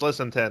 actually. It's less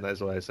than 10, that's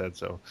what I said.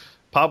 So,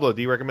 Pablo,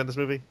 do you recommend this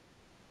movie?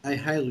 I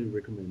highly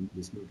recommend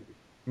this movie.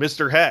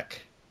 Mr.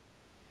 Heck.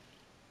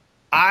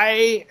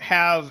 I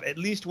have at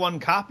least one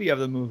copy of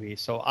the movie,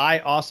 so I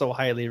also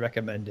highly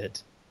recommend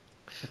it.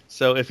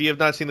 So if you have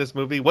not seen this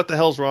movie, what the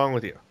hell's wrong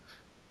with you?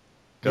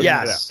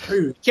 Yes.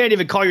 You can't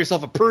even call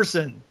yourself a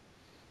person.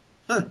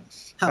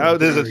 How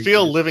does it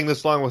feel living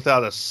this long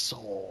without a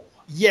soul?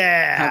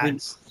 Yeah.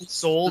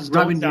 Souls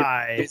don't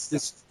die.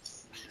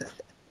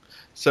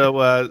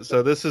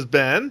 So this has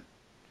been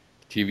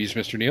TV's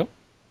Mr. Neil.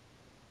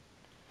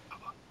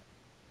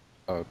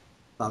 I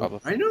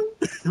know.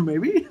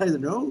 Maybe. I don't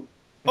know.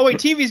 Oh, wait,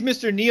 TV's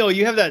Mr. Neil,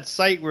 you have that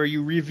site where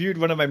you reviewed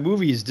one of my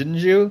movies, didn't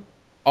you?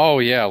 Oh,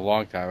 yeah, a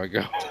long time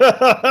ago.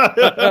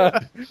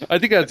 I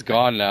think that's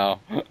gone now.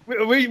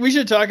 We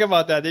should talk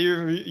about that.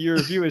 Your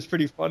review is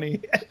pretty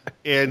funny.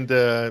 And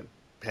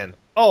Ben.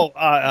 Oh,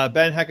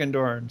 Ben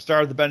Heckendorn,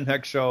 star of the Ben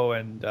Heck Show,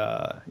 and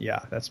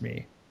yeah, that's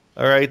me.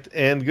 All right,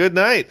 and good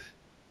night.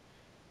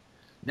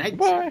 Night.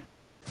 Bye.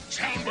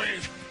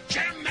 Soundwave,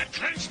 jam that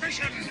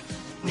transmission.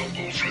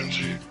 Rumble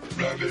frenzy,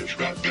 ravage,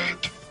 rat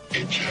bat,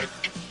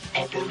 eject,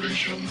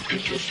 operation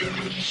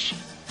interference.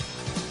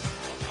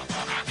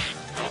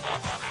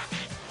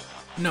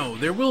 No,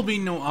 there will be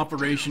no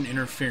Operation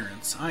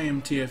Interference. I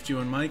am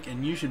TFG1 Mike,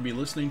 and you should be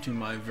listening to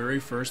my very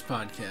first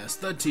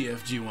podcast, the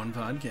TFG1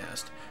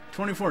 Podcast.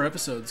 24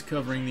 episodes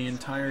covering the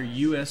entire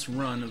U.S.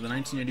 run of the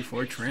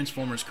 1984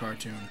 Transformers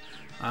cartoon.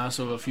 I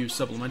also have a few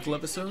supplemental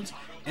episodes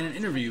and an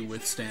interview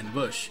with Stan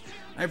Bush.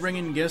 I bring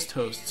in guest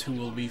hosts who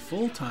will be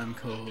full-time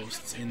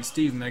co-hosts in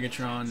Steve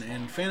Megatron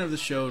and fan of the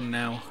show,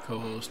 now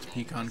co-host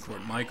Pecan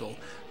Court Michael.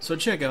 So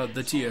check out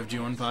the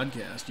TFG1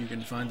 Podcast. You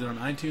can find it on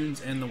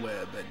iTunes and the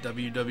web at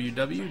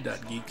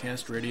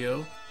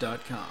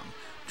www.geekcastradio.com.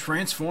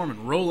 Transform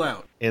and roll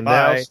out. And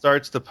now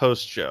starts the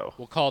post-show.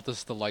 We'll call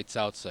this the Lights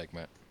Out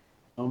segment.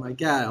 Oh my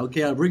god.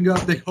 Okay, I'll bring up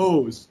the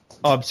hose.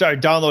 Oh, I'm sorry.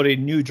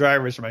 Downloading new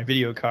drivers for my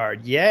video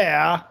card.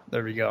 Yeah.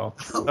 There we go.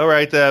 All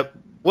right.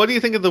 What do you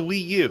think of the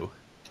Wii U?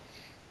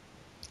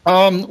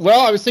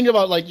 Well, I was thinking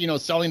about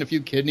selling a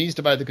few kidneys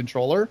to buy the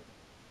controller.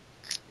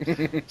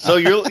 So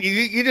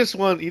you just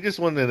want the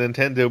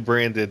Nintendo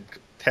branded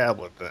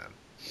tablet then?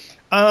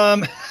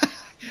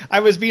 I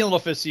was being a little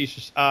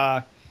facetious.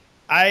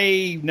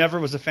 I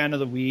never was a fan of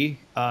the Wii.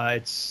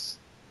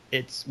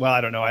 Well, I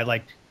don't know. I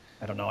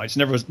don't know. I just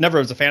never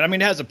was a fan. I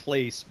mean, it has a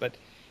place, but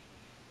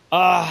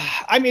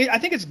I mean, I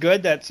think it's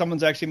good that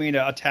someone's actually made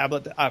a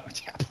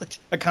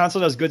console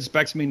that has good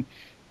specs. I mean,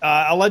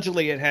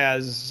 allegedly it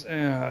has.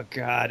 Oh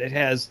God, it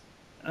has.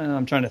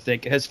 I'm trying to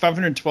think. It has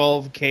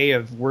 512K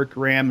of work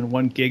RAM and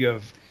 1 gig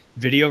of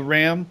video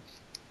RAM,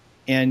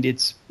 and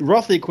it's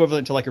roughly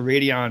equivalent to like a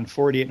Radeon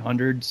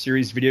 4800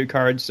 series video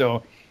card.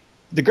 So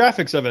the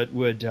graphics of it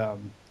would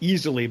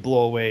easily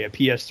blow away a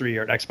PS3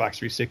 or an Xbox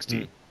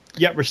 360.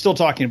 Yet we're still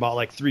talking about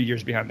like 3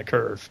 years behind the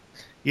curve.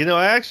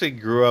 I actually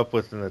grew up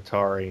with an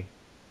Atari.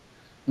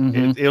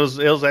 Mm-hmm. It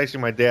was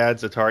actually my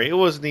dad's Atari. It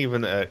wasn't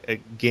even a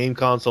game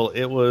console.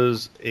 It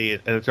was an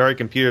Atari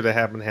computer that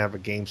happened to have a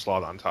game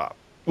slot on top.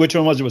 Which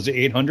one was it? Was it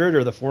 800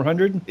 or the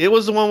 400? It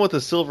was the one with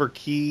the silver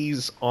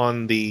keys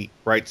on the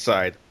right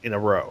side in a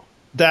row.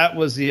 That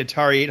was the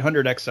Atari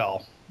 800 XL.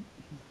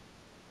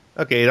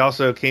 Okay, it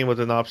also came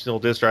with an optional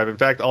disc drive. In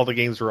fact, all the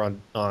games were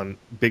on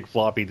big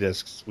floppy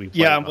disks.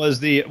 Was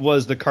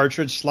the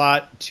cartridge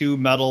slot 2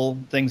 metal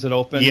things that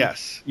opened?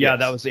 Yes. Yeah,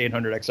 that was the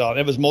 800 XL.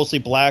 It was mostly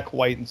black,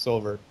 white, and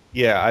silver.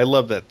 Yeah, I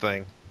love that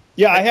thing.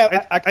 Yeah,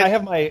 I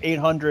have my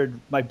 800,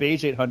 my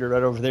beige 800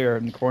 right over there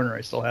in the corner. I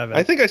still have it.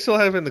 I think I still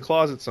have it in the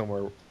closet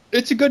somewhere.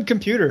 It's a good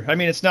computer. I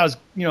mean, it's not as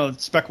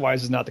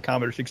spec-wise is not the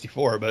Commodore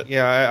 64, but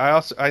yeah,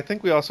 I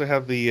think we also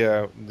have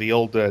the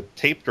old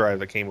tape drive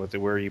that came with it,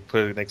 where you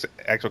put an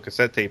actual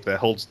cassette tape that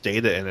holds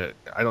data in it.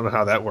 I don't know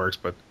how that works,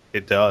 but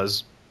it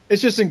does.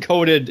 It's just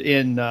encoded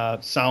in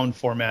sound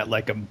format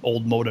like an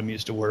old modem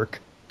used to work.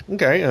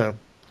 Okay, I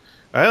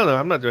don't know.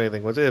 I'm not doing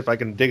anything with it. If I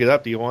can dig it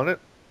up, do you want it?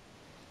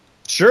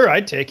 Sure,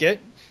 I'd take it.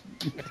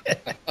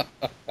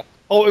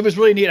 Oh, it was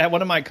really neat.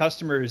 One of my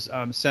customers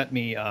sent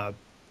me.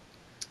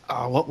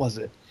 What was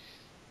it?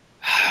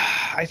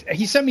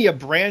 He sent me a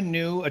brand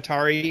new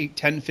Atari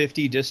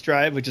 1050 disk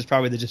drive, which is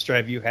probably the disk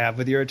drive you have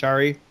with your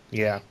Atari.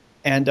 Yeah.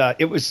 And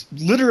it was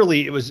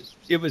literally it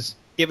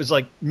was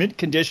like mint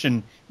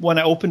condition. When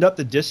I opened up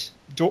the disk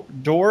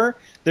door,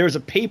 there was a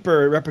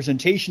paper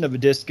representation of a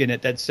disc in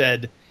it that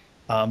said,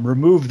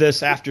 "Remove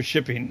this after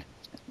shipping."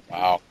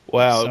 Wow.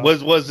 So,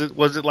 was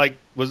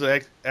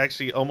it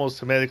actually almost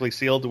hermetically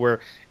sealed to where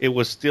it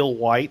was still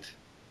white?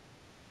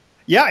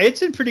 Yeah,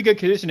 it's in pretty good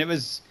condition. It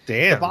was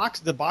damn.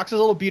 The box is a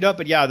little beat up,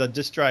 but yeah, the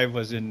disk drive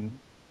was in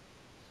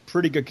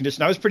pretty good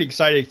condition. I was pretty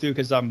excited too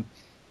because when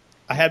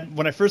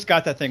I first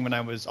got that thing when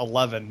I was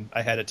 11,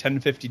 I had a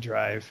 1050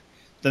 drive.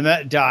 Then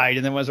that died,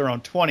 and then when I was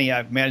around 20,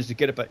 I managed to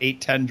get up an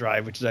 810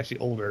 drive, which is actually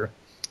older.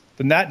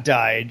 Then that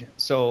died,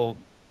 so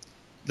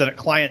then a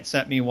client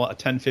sent me a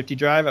 1050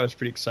 drive. I was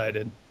pretty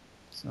excited.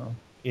 So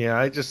yeah,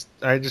 I just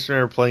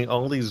remember playing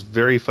all these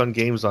very fun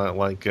games on it.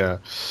 Like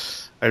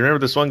I remember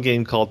this one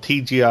game called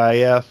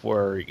TGIF,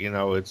 where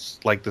it's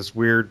like this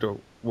weird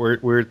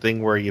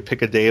thing where you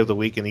pick a day of the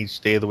week, and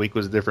each day of the week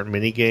was a different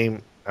mini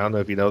game. I don't know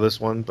if you know this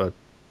one, but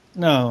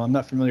no, I'm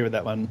not familiar with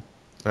that one.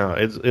 No,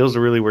 it was a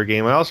really weird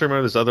game. I also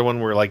remember this other one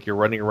where like you're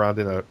running around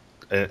in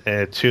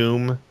a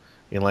tomb,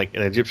 in like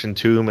an Egyptian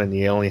tomb, and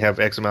you only have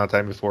X amount of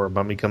time before a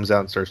mummy comes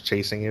out and starts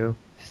chasing you.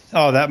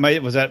 Oh,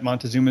 was that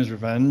Montezuma's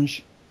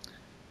Revenge?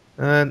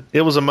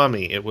 It was a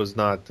mummy. It was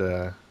not.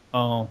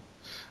 Oh,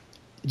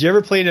 did you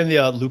ever play any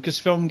of the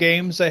Lucasfilm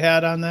games they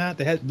had on that?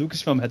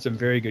 Lucasfilm had some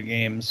very good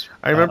games.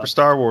 I remember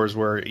Star Wars,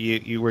 where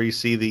you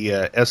see the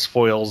S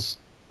foils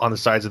on the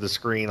sides of the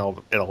screen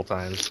at all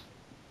times.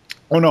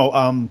 Oh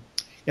no.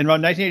 In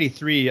around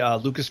 1983,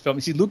 Lucasfilm.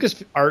 You see,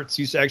 LucasArts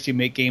used to actually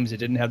make games that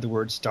didn't have the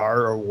word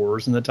Star or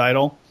Wars in the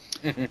title.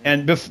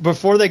 And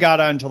before they got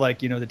on to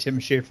the Tim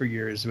Schafer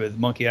years with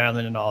Monkey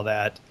Island and all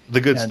that,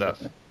 the good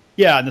stuff.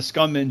 Yeah, and the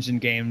Scum Engine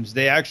games.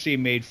 They actually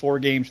made 4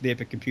 games for the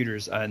Epic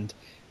Computers, and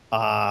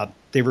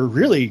they were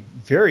really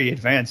very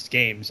advanced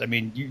games. I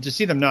mean, you to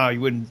see them now, you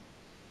wouldn't.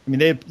 I mean,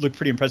 they looked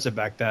pretty impressive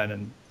back then,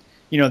 and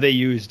they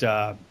used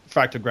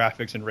fractal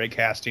graphics and ray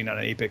casting on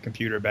an 8-bit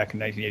computer back in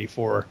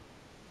 1984.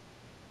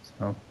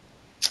 So,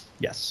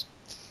 yes.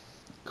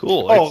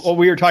 Cool. Oh, well,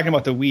 we were talking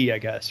about the Wii, I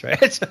guess,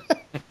 right?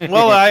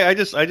 Well, I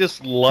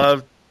just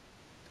love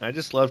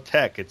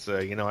tech. It's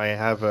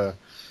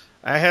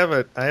I have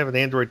an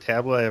Android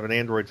tablet. I have an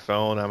Android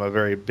phone. I'm a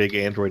very big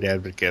Android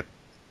advocate.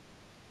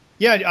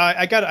 Yeah,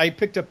 I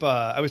picked up.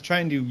 I was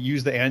trying to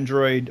use the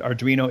Android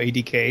Arduino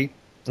ADK,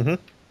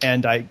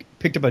 and I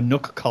picked up a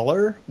Nook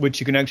Color, which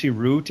you can actually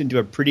root into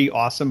a pretty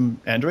awesome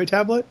Android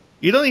tablet.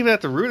 You don't even have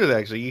to root it.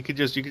 Actually, you could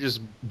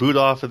just boot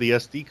off of the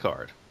SD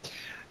card.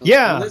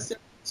 Yeah. Unless it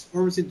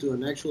transforms into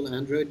an actual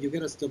Android, you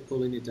gotta stop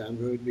calling it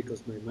Android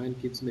because my mind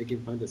keeps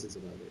making fantasies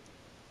about it.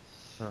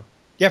 Huh.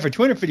 Yeah, for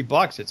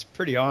 $250, it's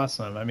pretty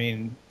awesome. I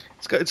mean,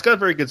 it's got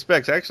very good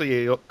specs.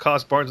 Actually, it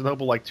cost Barnes and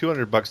Noble like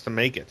 $200 to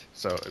make it.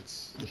 So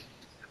it's.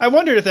 I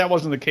wondered if that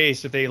wasn't the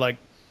case, if they like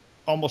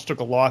almost took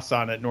a loss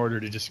on it in order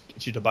to just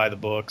get you to buy the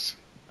books.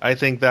 I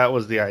think that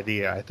was the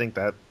idea. I think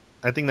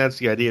that's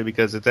the idea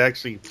because it's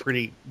actually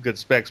pretty good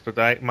specs. But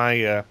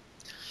my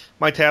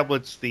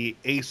tablet's the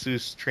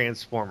Asus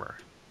Transformer.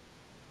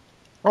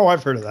 Oh,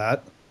 I've heard of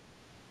that.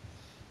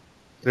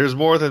 There's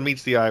more than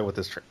meets the eye with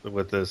this.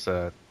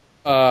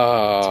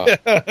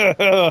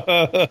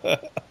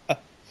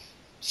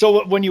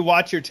 So when you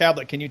watch your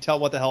tablet, can you tell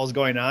what the hell is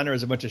going on, or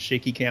is it a bunch of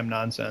shaky cam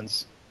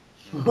nonsense?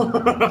 I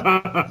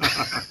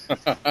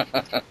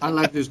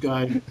like this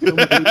guy.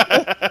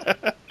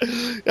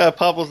 Yeah,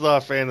 Pablo's not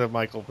a fan of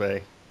Michael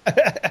Bay.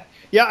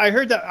 Yeah, I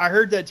heard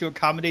that to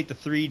accommodate the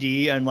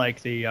 3D and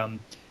like the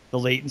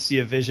latency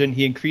of vision,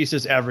 he increased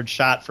his average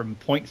shot from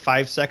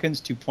 0.5 seconds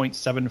to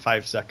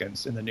 0.75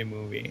 seconds in the new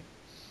movie.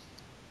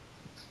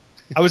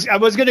 I was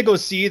going to go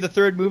see the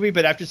third movie,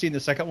 but after seeing the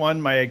second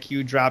one, my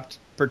IQ dropped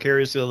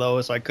precariously low,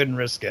 so I couldn't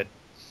risk it.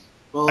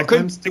 Well, I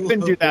couldn't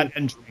do that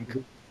and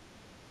drink.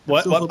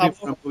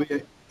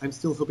 I'm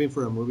still hoping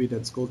for a movie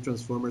that's called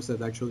Transformers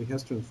that actually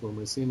has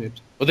Transformers in it.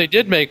 Well, they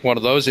did make one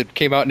of those. It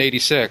came out in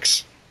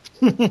 '86.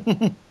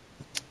 Yeah,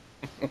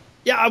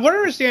 what I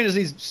understand is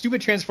these stupid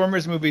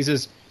Transformers movies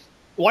is,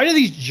 why do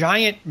these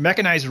giant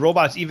mechanized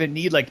robots even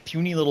need like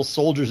puny little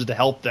soldiers to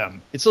help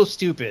them? It's so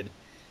stupid.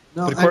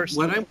 No, of course,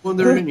 what I'm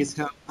wondering is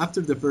how after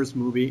the first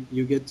movie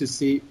you get to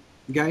see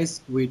guys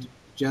with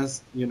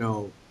just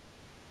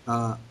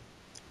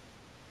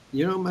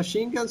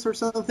machine guns or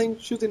something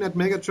shooting at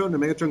Megatron,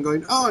 and Megatron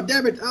going, "Oh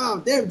damn it!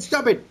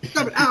 Stop it!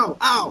 Ow!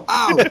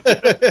 Ow!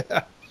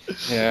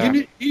 Yeah.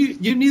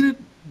 You needed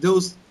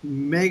those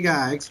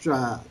mega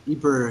extra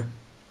hyper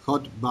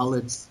hot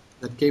bullets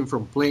that came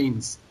from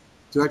planes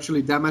to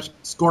actually damage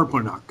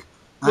Scorponok.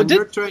 And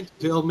you're trying to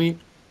tell me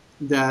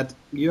that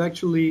you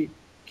actually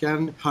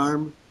can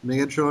harm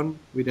Megatron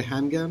with a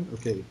handgun?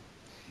 Okay,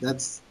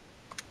 that's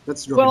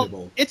droppable.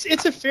 Well,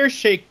 it's a fair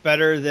shake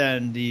better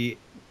than the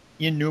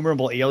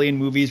innumerable Alien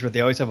movies where they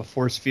always have a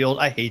force field.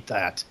 I hate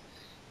that.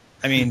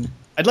 I mean,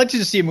 I'd like to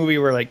just see a movie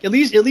where like at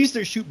least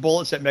they shoot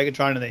bullets at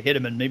Megatron and they hit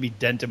him and maybe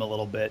dent him a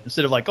little bit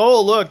instead of like,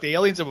 oh look, the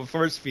aliens have a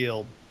force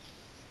field.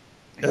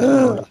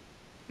 Ugh.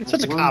 It's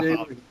such a cop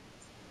out.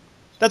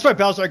 That's why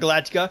Battlestar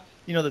Galactica,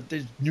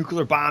 the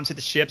nuclear bombs hit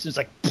the ships and it's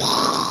like,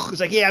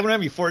 yeah, I don't have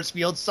any force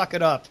field, suck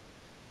it up.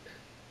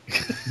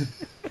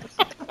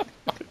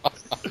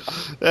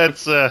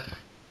 That's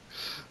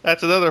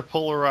another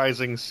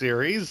polarizing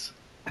series.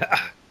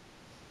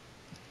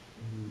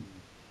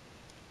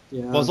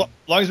 Yeah. Well, as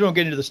long as we don't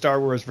get into the Star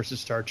Wars versus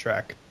Star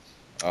Trek.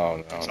 Oh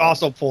no. It's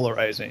also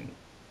polarizing.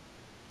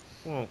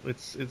 Well,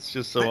 it's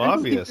just so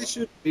obvious.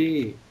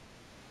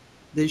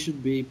 They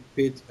should be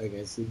pit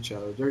against each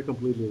other. They're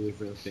completely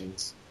different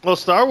things. Well,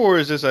 Star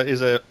Wars is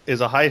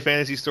a high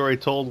fantasy story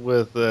told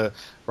with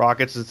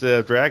rockets instead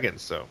of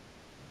dragons. So.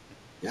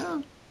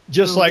 Yeah.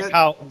 Just like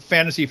how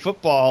fantasy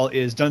football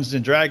is Dungeons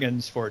and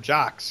Dragons for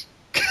jocks.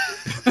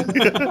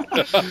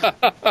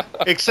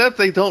 Except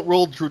they don't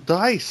roll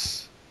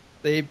dice.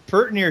 They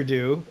pert near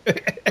do.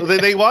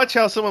 they watch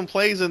how someone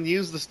plays and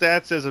use the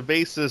stats as a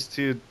basis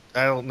to,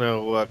 I don't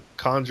know,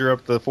 conjure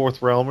up the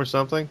fourth realm or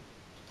something.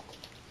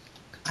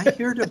 I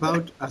heard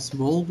about a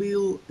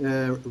Smallville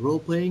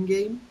role-playing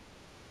game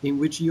in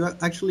which you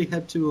actually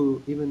had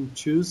to even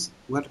choose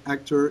what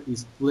actor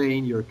is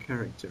playing your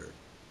character.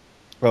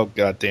 Oh,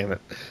 God damn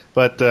it.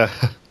 But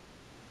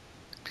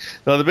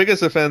no, the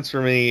biggest offense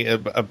for me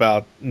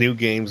about new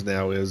games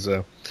now is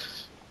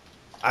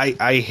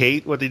I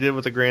hate what they did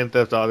with the Grand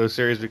Theft Auto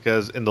series,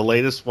 because in the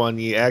latest one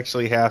you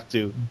actually have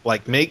to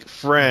like make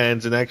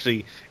friends and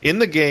actually in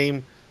the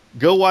game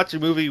go watch a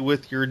movie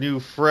with your new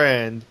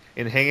friend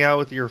and hang out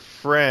with your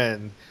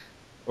friend,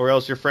 or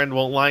else your friend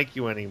won't like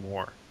you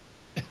anymore.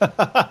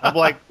 I'm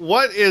like,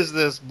 what is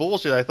this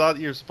bullshit? I thought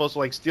you were supposed to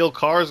like steal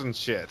cars and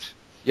shit.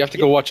 You have to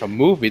go watch a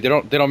movie. They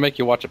don't make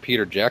you watch a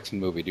Peter Jackson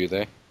movie, do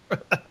they?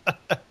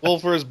 Well,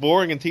 for as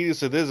boring and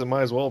tedious it is, it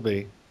might as well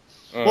be.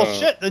 Well,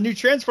 shit. The new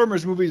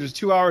Transformers movie was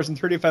 2 hours and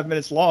 35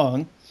 minutes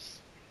long.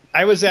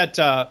 I was at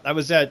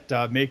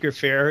Maker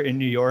Faire in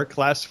New York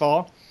last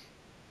fall,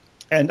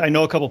 and I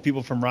know a couple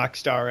people from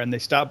Rockstar, and they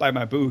stopped by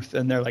my booth,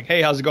 and they're like,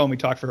 "Hey, how's it going?" We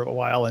talked for a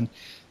while, and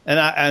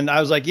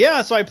I was like,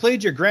 "Yeah, so I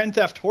played your Grand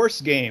Theft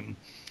Horse game,"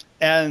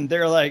 and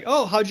they're like,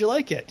 "Oh, how'd you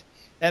like it?"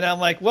 And I'm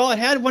like, "Well, it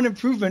had one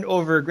improvement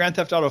over Grand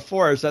Theft Auto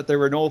 4 is that there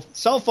were no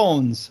cell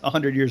phones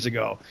 100 years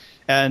ago,"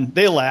 and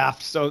they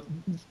laughed. So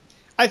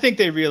I think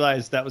they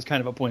realized that was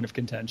kind of a point of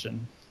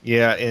contention.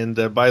 Yeah,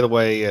 and by the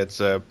way, it's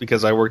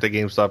because I worked at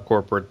GameStop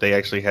Corporate, they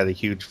actually had a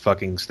huge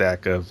fucking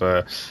stack of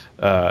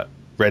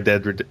Red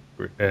Dead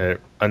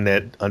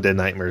Undead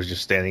Nightmares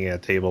just standing at a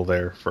table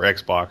there for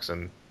Xbox,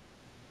 and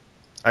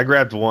I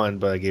grabbed one,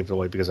 but I gave it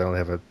away because I don't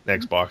have an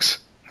Xbox.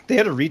 They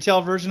had a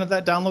retail version of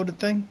that downloaded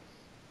thing?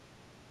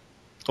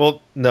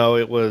 Well, no,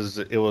 it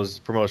was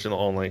promotional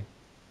only.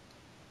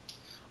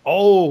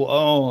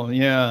 Oh,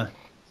 yeah.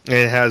 And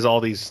it has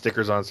all these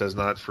stickers on, says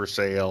not for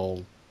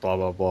sale, blah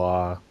blah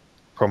blah,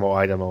 promo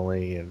item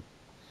only, and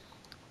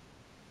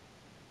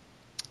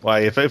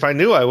why? If I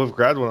knew, I would have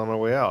grabbed one on my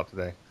way out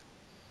today.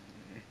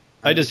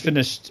 I just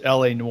finished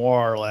L.A.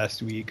 Noire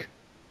last week.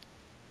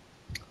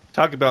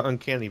 Talk about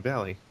Uncanny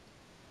Valley.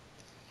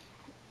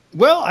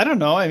 Well, I don't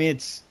know. I mean,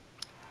 it's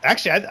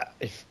actually,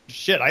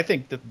 I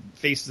think the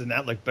faces in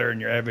that look better than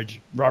your average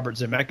Robert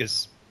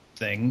Zemeckis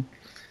thing.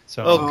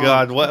 So, Oh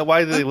God,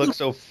 why do they look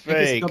so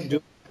fake? Stop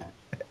doing that.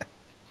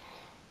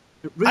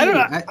 Really, I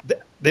don't know.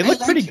 They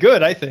look pretty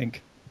good, I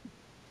think.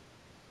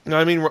 No,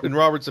 I mean in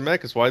Robert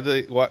Zemeckis. Why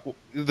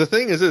the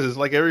thing is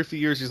like every few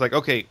years he's like,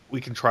 okay,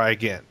 we can try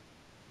again,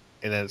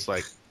 and then it's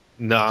like,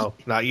 no,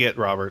 not yet,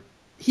 Robert.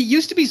 He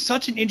used to be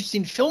such an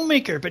interesting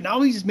filmmaker, but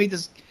now he's made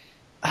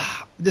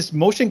this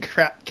motion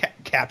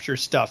capture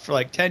stuff for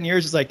like 10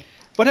 years. It's like,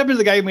 what happened to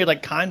the guy who made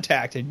like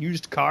Contact and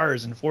Used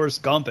Cars and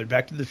Forrest Gump and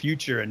Back to the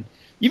Future, and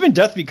even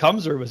Death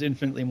Becomes Her was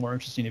infinitely more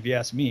interesting if you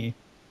ask me.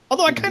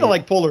 Although I kind of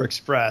like Polar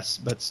Express,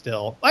 but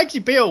still.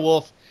 Actually,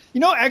 Beowulf.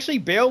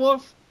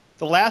 Beowulf,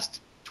 the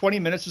last 20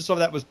 minutes or so of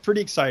that was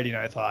pretty exciting,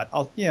 I thought.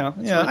 I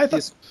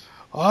thought.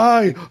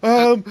 I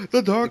am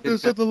the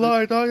darkness and the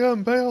light. I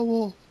am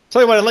Beowulf.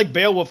 Tell you what, I like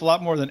Beowulf a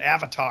lot more than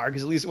Avatar,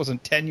 because at least it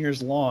wasn't 10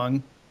 years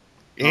long.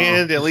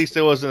 And at least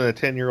it wasn't a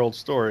 10-year-old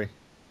story.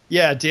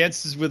 Yeah,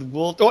 Dances with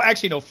Wolves. Oh,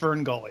 actually, no,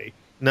 Fern Gully.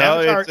 No,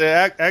 Avatar,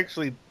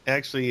 it's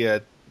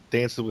actually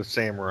Dances with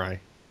Samurai.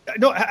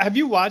 No, have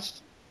you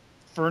watched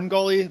Fern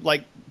Gully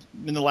like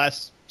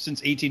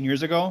since 18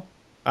 years ago?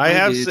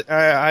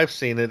 I've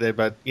seen it,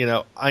 but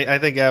I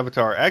think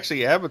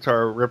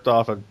Avatar ripped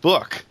off a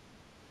book.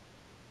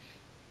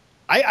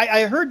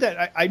 I heard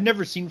that. I'd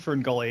never seen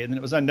Fern Gully, and then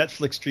it was on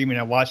Netflix streaming.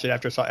 I watched it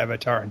after I saw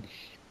Avatar, and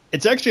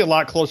it's actually a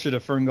lot closer to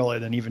Fern Gully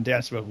than even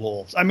Dances with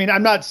Wolves. I mean,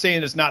 I'm not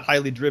saying it's not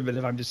highly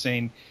derivative. I'm just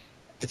saying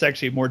it's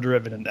actually more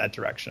derivative in that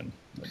direction.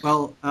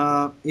 Well,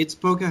 it's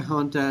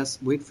Pocahontas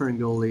with Fern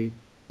Gully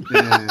with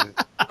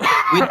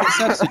the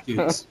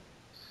substitutes.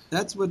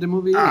 That's what the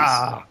movie is.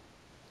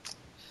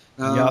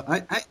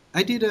 Yep.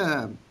 I did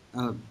a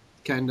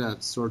kind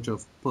of sort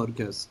of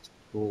podcast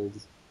called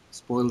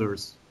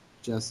Spoilers,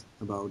 just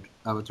about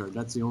Avatar.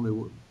 That's the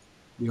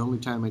only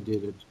time I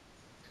did it,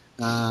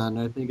 and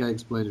I think I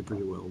explained it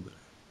pretty well there.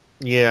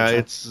 Yeah,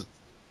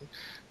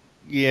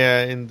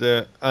 and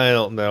I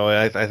don't know.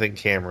 I think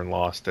Cameron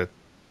lost it.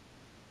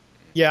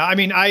 Yeah, I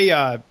mean,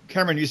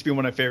 Cameron used to be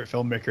one of my favorite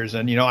filmmakers,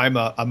 and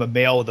I'm a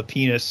male with a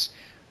penis,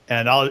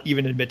 and I'll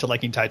even admit to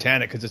liking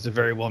Titanic because it's a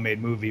very well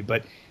made movie,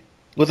 but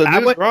with a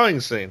new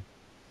drawing scene.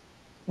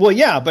 Well,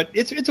 yeah, but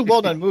it's a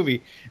well done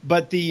movie.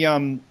 But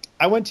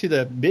I went to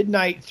the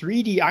midnight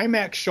 3D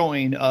IMAX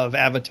showing of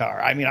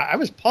Avatar. I mean, I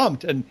was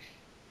pumped, and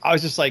I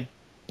was just like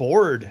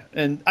bored.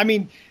 And I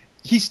mean,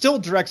 he still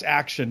directs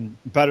action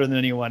better than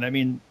anyone. I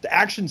mean, the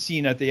action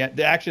scene at the end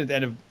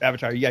of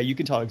Avatar, yeah, you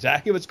can tell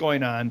exactly what's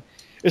going on.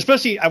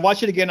 Especially, I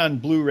watched it again on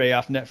Blu-ray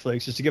off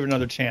Netflix just to give it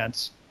another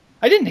chance.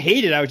 I didn't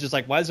hate it. I was just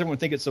like, why does everyone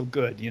think it's so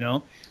good,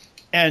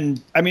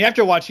 And I mean,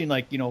 after watching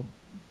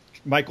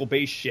Michael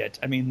Bay shit,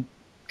 I mean,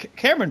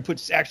 Cameron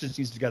puts action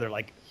scenes together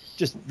like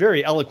just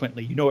very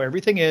eloquently.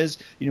 Everything is,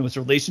 its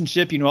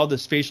relationship, all the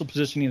spatial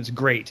positioning is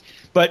great,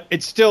 but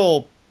it's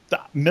still the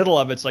middle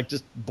of it's like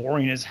just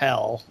boring as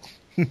hell.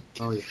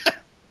 Oh yeah.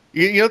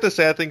 You know what the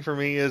sad thing for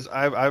me is?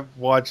 I've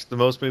watched the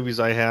most movies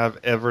I have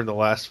ever in the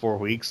last 4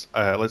 weeks.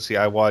 Let's see,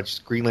 I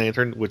watched Green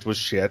Lantern, which was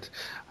shit.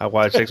 I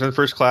watched X-Men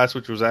First Class,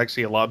 which was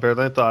actually a lot better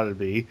than I thought it'd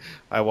be.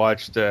 I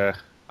watched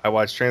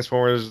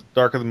Transformers: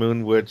 Dark of the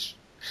Moon, which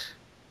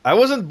I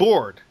wasn't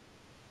bored.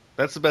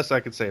 That's the best I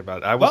could say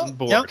about it. I wasn't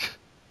bored. Yep.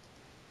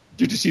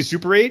 Did you see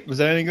Super 8? Was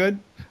that any good?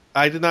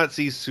 I did not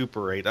see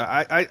Super 8.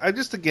 I'm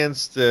just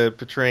against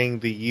portraying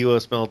the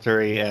U.S.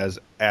 military as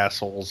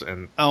assholes.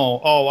 And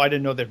I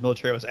didn't know that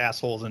military was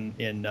assholes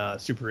in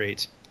Super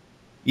 8.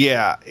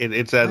 Yeah,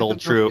 it's that old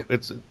trope.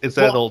 It's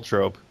that old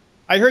trope.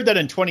 I heard that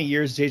in 20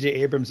 years, J.J.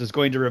 Abrams is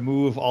going to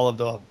remove all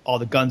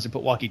the guns and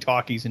put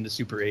walkie-talkies into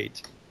Super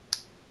 8.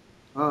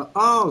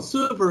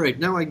 Super 8.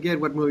 Now I get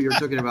what movie you're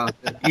talking about.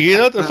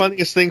 The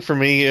funniest thing for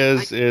me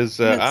is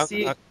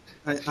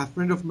a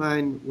friend of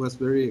mine was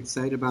very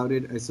excited about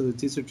it. I saw the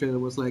teaser trailer,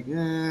 was like,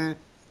 and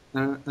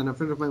a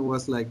friend of mine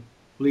was like,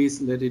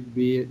 please let it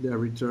be a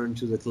return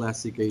to the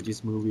classic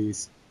 80s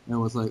movies. And I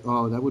was like,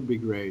 oh, that would be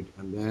great.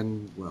 And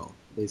then, well,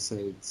 they say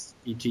it's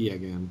E.T.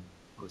 again.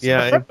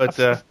 Yeah,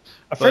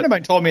 a friend of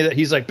mine told me that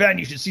he's like, Ben,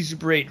 you should see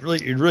Super 8.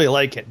 You'd really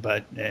like it.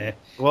 But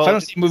well, if I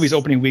don't see movies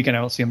opening weekend,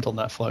 I don't see them till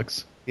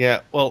Netflix.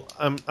 Yeah, well,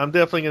 I'm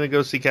definitely going to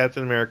go see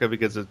Captain America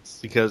because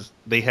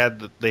they have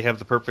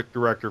the perfect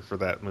director for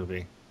that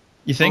movie.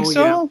 You think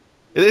so?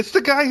 Yeah. It's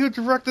the guy who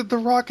directed The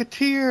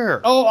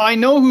Rocketeer. Oh, I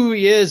know who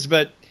he is,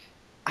 but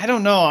I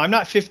don't know. I'm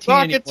not 15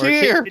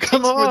 Rocketeer, anymore.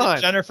 come on.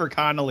 Jennifer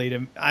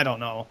Connelly. I don't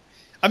know.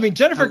 I mean,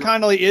 Jennifer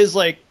Connelly is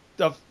like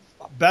the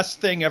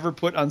best thing ever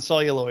put on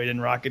celluloid in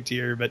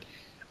Rocketeer, but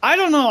I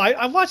don't know.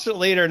 I watched it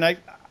later, and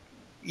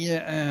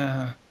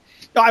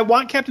I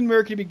want Captain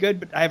America to be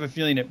good, but I have a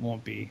feeling it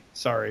won't be.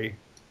 Sorry.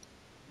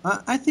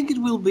 I think it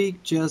will be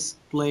just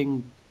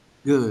plain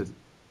good.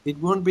 It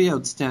won't be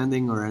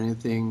outstanding or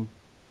anything.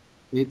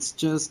 It's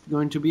just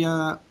going to be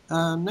a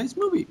nice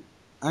movie.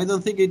 I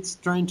don't think it's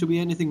trying to be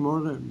anything more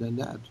than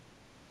that.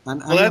 And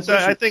Well, that's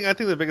I think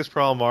the biggest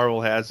problem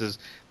Marvel has is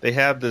they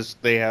have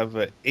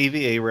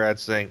AVA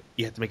rats saying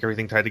you have to make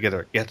everything tied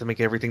together. You have to make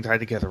everything tied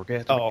together.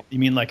 Oh, you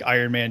mean like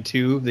Iron Man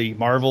 2, the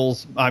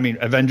Avengers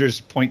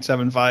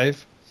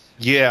 0.75?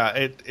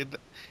 Yeah,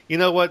 you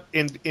know what?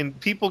 And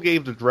people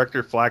gave the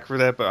director flack for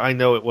that, but I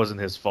know it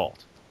wasn't his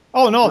fault.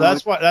 Oh no,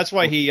 that's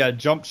why he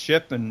jumped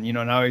ship, and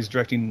now he's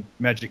directing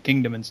Magic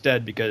Kingdom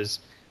instead because,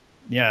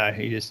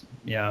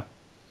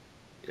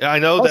 I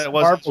know that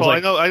wasn't. So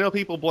like, I know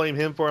people blame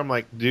him for it. I'm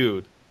like,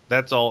 dude,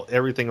 that's all.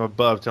 Everything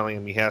above telling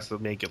him he has to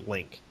make it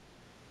link.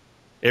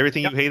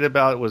 Everything you hated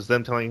about it was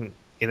them telling,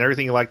 and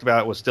everything you liked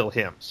about it was still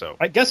him. So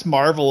I guess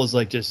Marvel is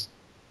like just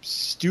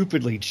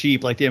stupidly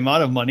cheap. Like the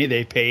amount of money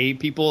they pay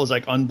people is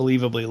like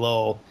unbelievably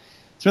low.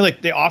 So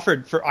like they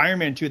offered for Iron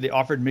Man 2, they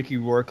offered Mickey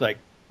Rourke like,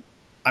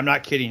 I'm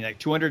not kidding, like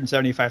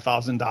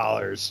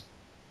 $275,000.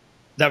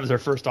 That was their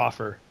first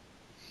offer.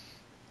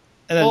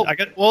 And then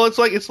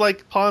it's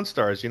like Pawn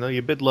Stars,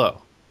 you bid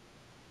low.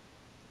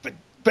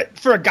 But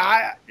for a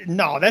guy,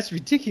 no, that's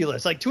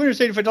ridiculous. Like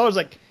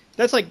 $275,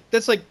 that's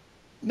like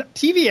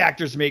TV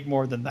actors make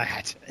more than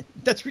that.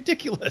 That's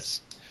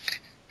ridiculous.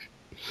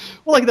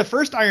 Well, like the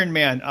first Iron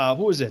Man,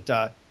 who was it?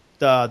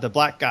 The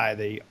black guy,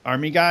 the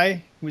army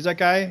guy. Who's that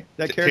guy?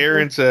 That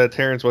character?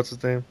 Terrence, what's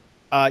his name?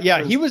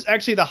 He was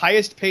actually the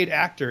highest paid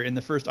actor in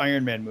the first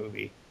Iron Man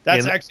movie.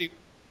 That's actually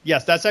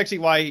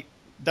why.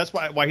 That's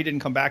why he didn't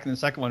come back in the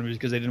second one, was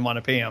because they didn't want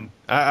to pay him.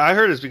 I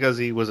heard it's because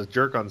he was a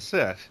jerk on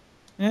set.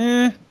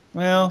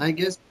 Well, I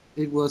guess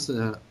it was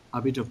a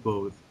bit of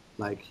both.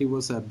 Like he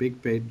was a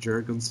big paid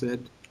jerk on set.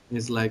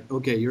 It's like,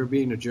 okay, you're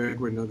being a jerk.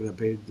 We're not going to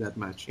pay that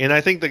much. And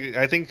I think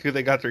who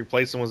they got to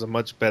replace him was a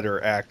much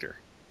better actor.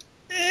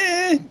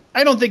 I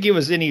don't think he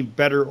was any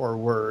better or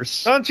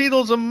worse. Don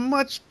Cheadle's a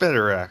much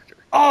better actor.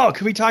 Oh,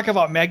 can we talk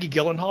about Maggie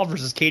Gyllenhaal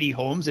versus Katie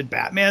Holmes in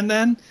Batman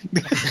then?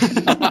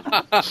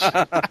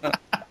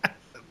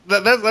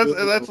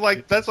 That's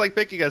like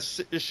picking a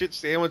shit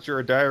sandwich or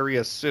a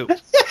diarrhea soup.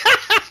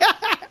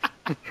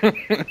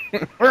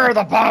 Where are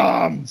the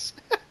bombs?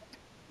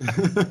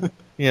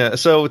 Yeah,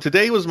 so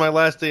today was my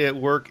last day at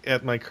work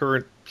at my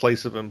current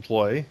place of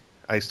employ.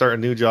 I start a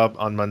new job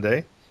on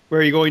Monday. Where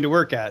are you going to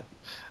work at?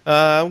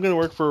 I'm going to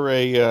work for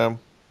an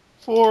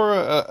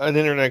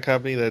internet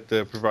company that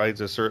provides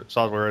a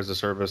software as a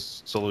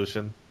service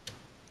solution.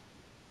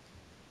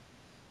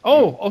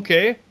 Oh,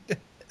 okay.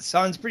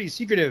 Sounds pretty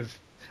secretive.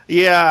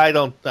 Yeah, I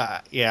don't.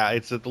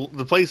 It's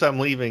the place I'm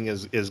leaving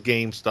is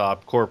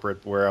GameStop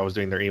corporate, where I was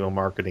doing their email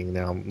marketing.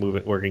 Now I'm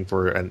working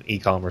for an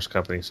e-commerce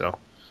company. So,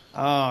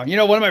 one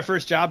of my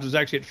first jobs was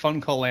actually at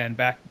Funcoland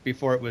back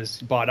before it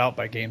was bought out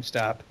by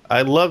GameStop.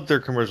 I loved their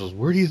commercials.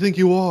 Where do you think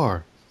you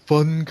are,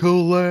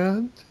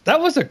 Funcoland? That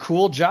was a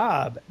cool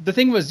job. The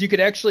thing was, you could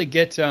actually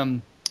get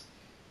God,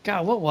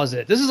 what was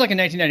it? This is like in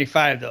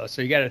 1995 though,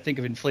 so you got to think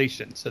of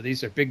inflation. So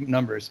these are big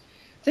numbers.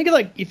 Think of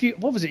like if you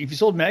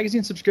sold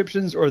magazine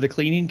subscriptions or the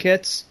cleaning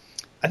kits,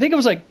 I think it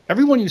was like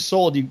every one you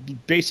sold, you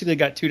basically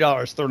got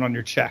 $2 thrown on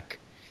your check.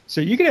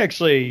 So you could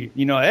actually,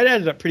 it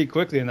added up pretty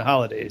quickly in the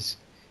holidays.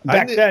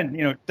 Back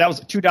then, that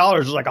was $2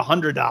 was like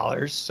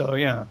 $100. So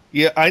yeah.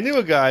 Yeah, I knew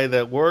a guy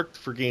that worked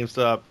for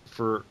GameStop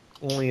for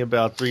only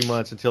about 3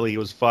 months until he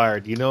was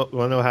fired. You want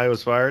to know how he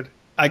was fired?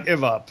 I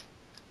give up.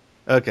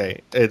 Okay,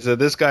 it's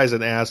this guy's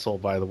an asshole,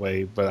 by the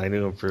way, but I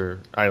knew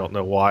him I don't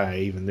know why I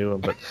even knew him,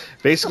 but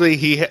basically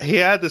he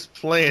had this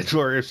plan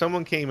where if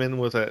someone came in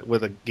with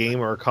a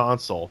game or a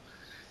console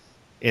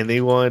and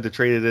they wanted to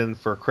trade it in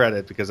for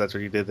credit, because that's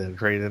what he did then,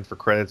 trade it in for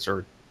credits,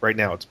 or right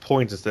now it's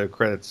points instead of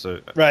credits. So,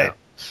 right.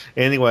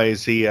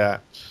 Anyways, he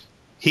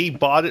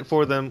bought it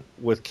for them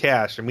with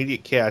cash,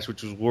 immediate cash,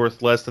 which was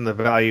worth less than the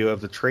value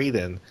of the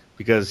trade-in,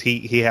 because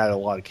he had a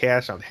lot of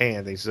cash on hand.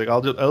 And he's like,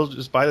 I'll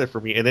just buy that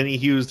for me. And then he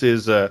used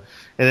his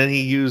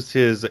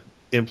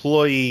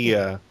employee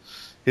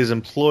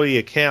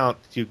account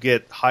to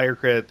get higher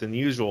credit than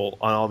usual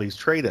on all these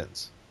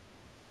trade-ins.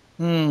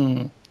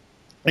 Yeah,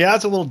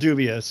 that's a little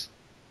dubious.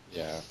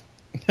 Yeah.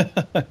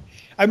 I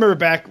remember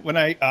back when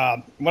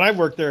I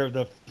worked there,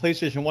 the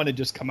PlayStation 1 had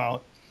just come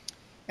out,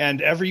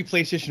 and every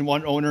PlayStation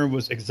 1 owner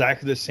was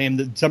exactly the same.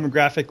 The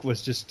demographic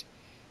was just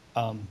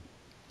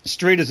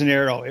straight as an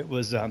arrow. It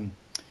was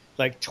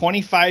like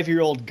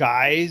 25-year-old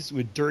guys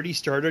with dirty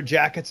starter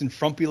jackets and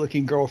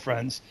frumpy-looking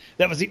girlfriends.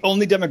 That was the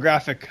only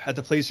demographic at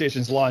the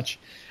PlayStation's launch.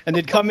 And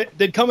they'd come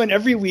in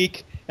every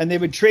week, and they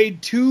would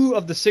trade 2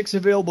 of the 6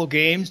 available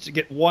games to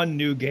get 1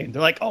 new game.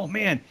 They're like, oh,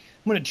 man,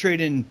 I'm going to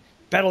trade in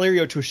Battle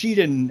Area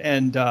Toshiden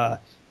and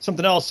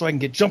something else so I can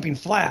get Jumping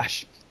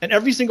Flash. And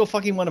every single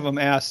fucking one of them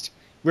asked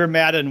where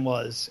Madden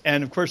was.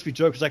 And, of course, we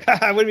joked, it was like,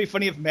 wouldn't it be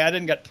funny if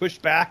Madden got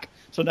pushed back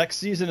till next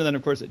season? And then,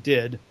 of course, it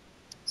did.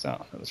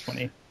 So that was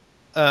funny.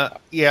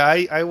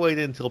 I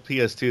waited until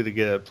PS2 to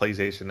get a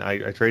PlayStation.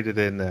 I traded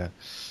in an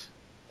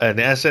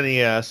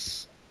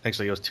SNES.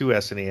 Actually, it was 2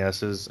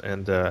 SNESs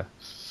and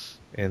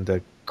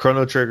And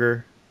Chrono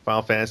Trigger,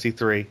 Final Fantasy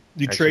 3.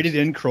 You traded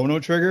in Chrono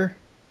Trigger?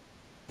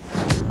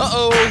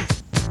 Uh-oh!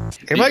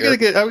 I'm gonna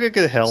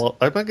get hell.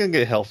 I'm not gonna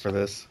get hell for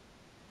this.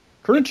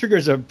 Chrono Trigger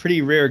is a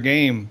pretty rare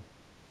game.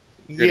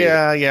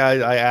 Yeah.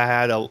 I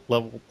had a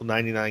level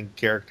 99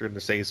 character in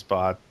the save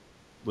spot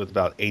with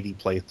about 80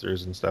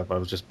 playthroughs and stuff. I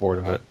was just bored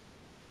of it.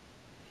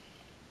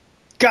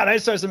 God, I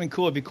just thought something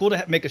cool. It'd be cool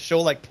to make a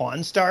show like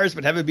Pawn Stars,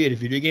 but have it be at a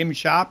video game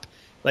shop,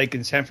 like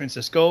in San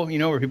Francisco,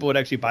 where people would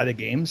actually buy the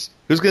games.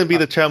 Who's gonna be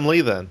the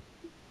Chum-Li then?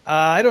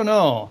 I don't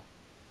know.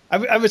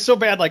 I was so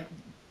bad, like,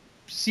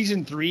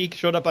 season 3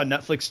 showed up on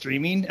Netflix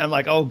streaming. I'm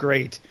like, oh,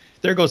 great.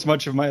 There goes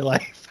much of my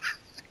life.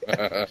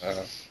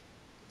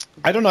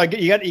 I don't know. I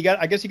guess you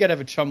got to have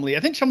a Chum-Li. I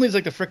think Chum-Li's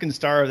like the freaking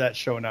star of that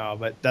show now,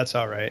 but that's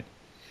all right.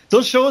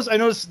 Those shows, I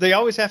noticed they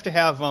always have to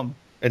have an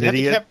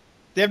idiot.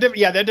 They have to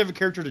have a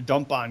character to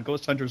dump on.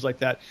 Ghost Hunters like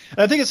that. And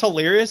I think it's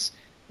hilarious.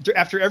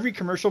 After every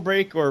commercial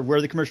break or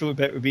where the commercial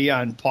would be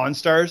on Pawn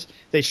Stars,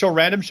 they show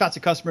random shots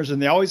of customers,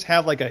 and they always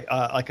have like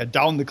a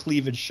down the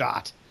cleavage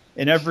shot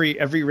in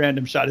every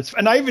random shot.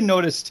 And I even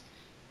noticed,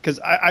 because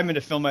I'm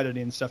into film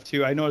editing and stuff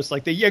too, I noticed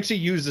like they actually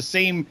use the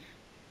same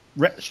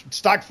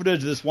stock footage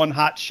of this one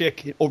hot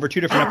chick over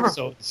 2 different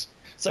episodes.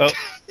 So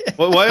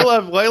what I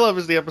love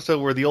is the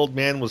episode where the old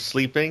man was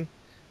sleeping,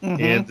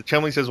 and the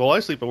Chum-Li says, "Well, I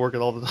sleep at work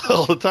all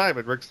the time,"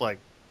 and Rick's like,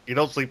 "You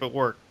don't sleep at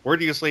work. Where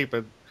do you sleep?"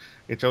 And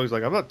Chum-Li's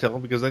like, "I'm not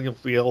telling because then you'll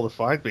be able to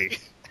find me."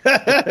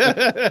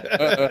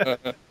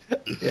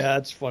 Yeah,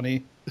 it's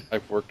funny.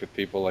 I've worked with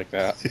people like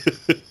that.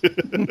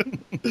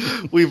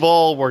 We've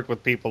all worked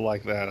with people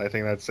like that. I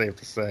think that's safe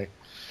to say.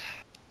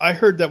 I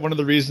heard that one of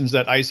the reasons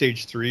that Ice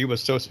Age 3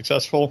 was so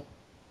successful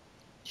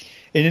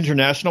in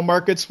international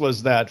markets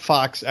was that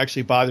Fox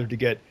actually bothered to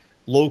get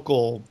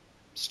local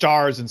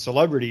stars and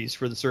celebrities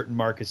for the certain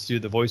markets to do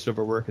the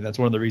voiceover work, and that's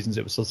one of the reasons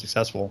it was so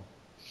successful.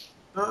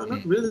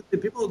 Not really.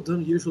 People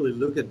don't usually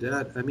look at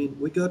that. I mean,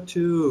 we got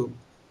 2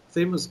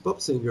 famous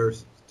pop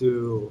singers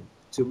to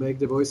make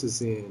the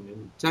voices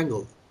in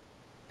Tangled.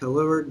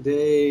 However,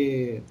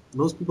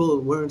 most people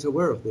weren't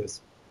aware of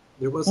this.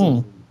 There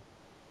wasn't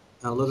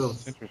a lot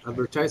of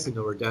advertising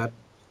over that.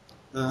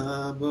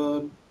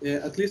 But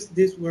at least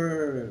these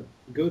were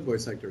good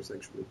voice actors,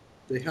 actually.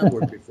 They have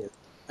worked before.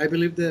 I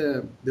believe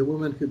the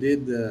woman who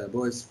did the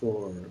voice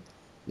for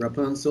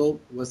Rapunzel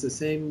was the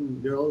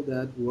same girl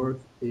that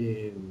worked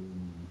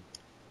in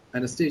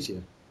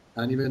Anastasia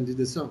and even did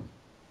the song.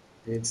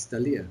 It's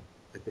Thalia,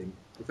 I think,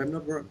 if I'm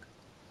not wrong.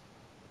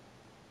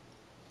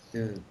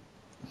 Yeah,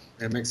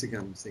 a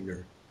Mexican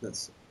singer.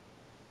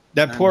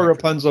 That poor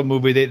Rapunzel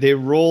movie. They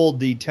rolled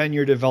the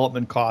 10-year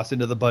development cost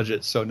into the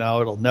budget, so now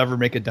it'll never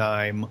make a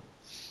dime.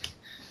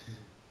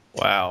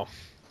 Wow.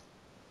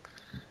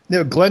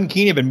 Glenn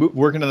Keane had been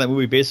working on that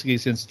movie basically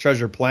since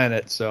Treasure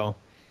Planet, so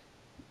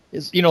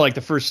it's like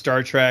the first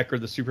Star Trek or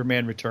the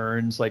Superman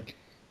Returns, like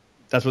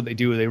that's what they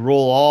do. They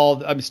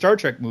roll Star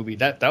Trek movie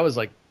that was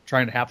like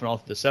trying to happen all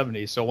through the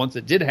 70s. So once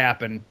it did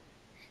happen,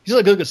 you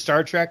look at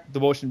Star Trek, the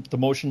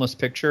motionless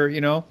picture,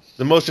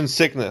 the motion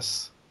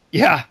sickness.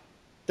 Yeah,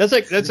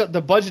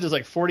 the budget is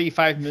like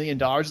 $45 million.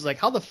 It's like,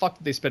 how the fuck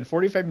did they spend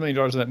 $45 million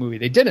on that movie?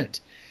 They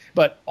didn't.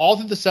 But all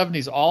through the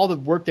 70s, all the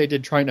work they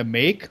did trying to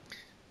make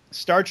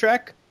Star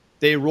Trek,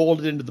 they rolled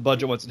it into the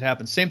budget once it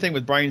happened. Same thing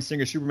with Bryan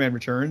Singer Superman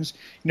Returns.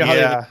 How they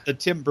have the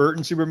Tim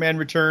Burton Superman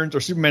Returns or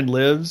Superman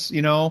Lives,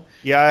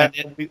 Yeah,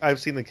 I've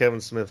seen the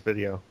Kevin Smith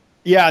video.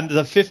 Yeah, and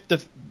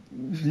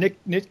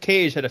Nick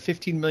Cage had a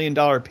 $15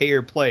 million pay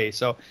or play.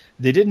 So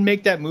they didn't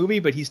make that movie,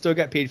 but he still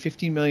got paid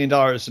 $15 million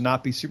to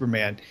not be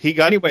Superman. They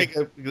got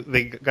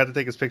to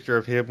take his picture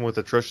of him with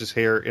atrocious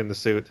hair in the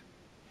suit.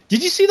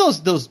 Did you see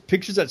those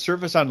pictures that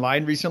surfaced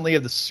online recently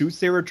of the suits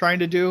they were trying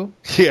to do?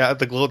 Yeah,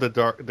 the glow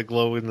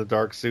in the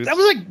dark suits.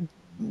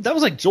 That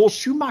was like Joel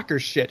Schumacher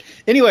shit.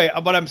 Anyway,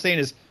 what I'm saying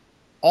is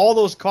all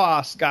those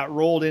costs got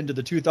rolled into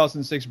the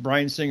 2006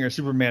 Bryan Singer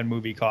Superman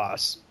movie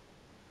costs.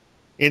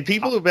 And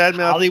people who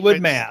badmouth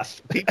Hollywood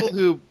math. People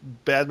who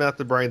badmouth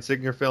the Bryan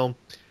Singer film,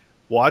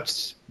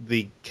 watch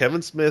the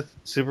Kevin Smith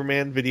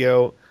Superman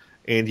video,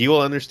 and you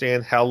will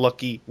understand how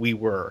lucky we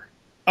were.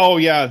 Oh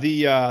yeah,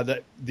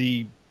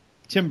 the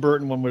Tim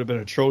Burton one would have been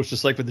atrocious,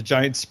 just like with the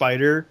giant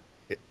spider.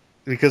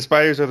 Because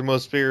spiders are the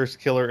most fierce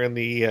killer in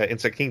the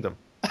insect kingdom.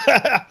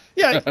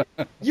 Yeah,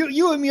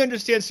 you and me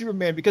understand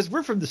Superman because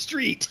we're from the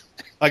street.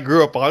 I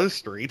grew up on the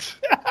street.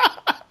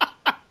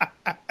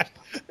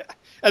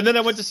 And then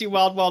I went to see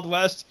Wild Wild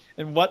West,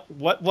 and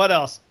what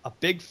else? A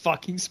big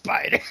fucking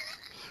spider.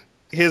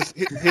 His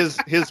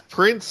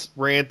Prince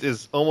rant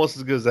is almost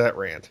as good as that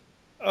rant.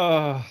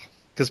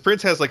 Because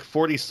Prince has like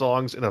 40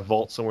 songs in a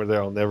vault somewhere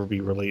that'll never be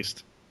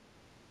released.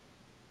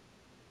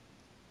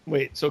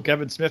 Wait, so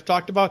Kevin Smith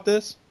talked about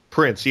this?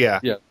 Prince, yeah.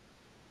 Yeah.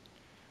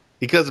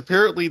 Because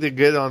apparently to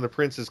get on the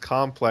Prince's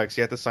complex,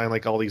 you have to sign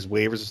like all these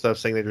waivers and stuff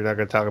saying that you're not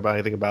going to talk about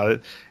anything about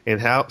it.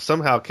 And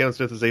somehow Kevin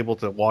Smith is able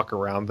to walk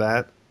around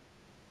that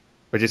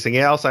by just saying,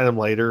 yeah, I'll sign him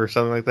later or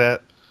something like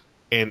that.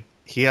 And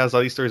he has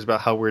all these stories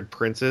about how weird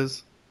Prince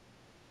is.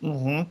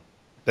 Mm-hmm.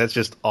 That's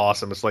just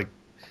awesome. It's like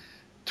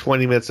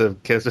 20 minutes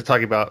of Kevin Smith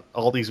talking about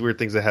all these weird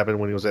things that happened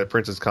when he was at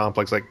Prince's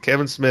complex. Like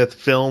Kevin Smith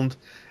filmed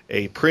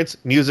a Prince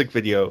music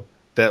video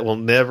that will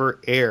never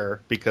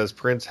air because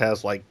Prince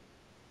has like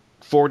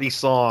 40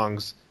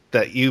 songs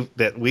that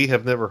we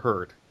have never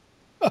heard.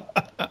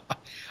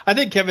 I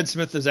think Kevin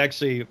Smith is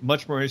actually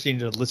much more interesting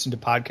to listen to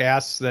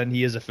podcasts than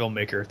he is a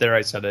filmmaker. There,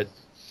 I said it.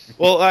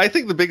 Well, I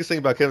think the biggest thing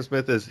about Kevin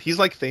Smith is he's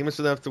like famous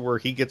enough to where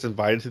he gets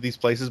invited to these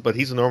places, but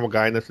he's a normal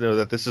guy enough to know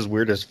that this is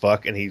weird as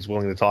fuck, and he's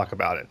willing to talk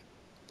about it.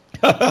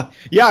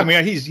 Yeah, I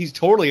mean, he's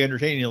totally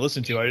entertaining to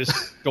listen to. I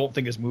just don't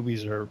think his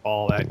movies are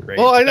all that great.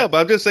 Well, I know, but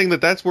I'm just saying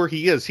that's where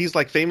he is. He's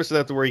like famous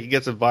enough to where he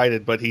gets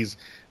invited, but he's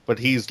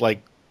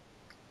like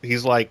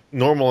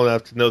normal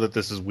enough to know that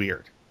this is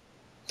weird.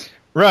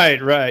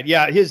 Right.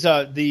 Yeah, his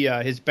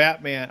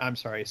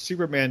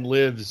Superman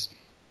Lives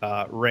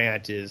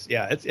rant is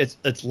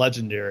it's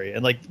legendary.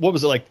 And like, what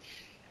was it like?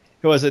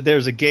 Who was it?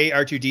 There's a gay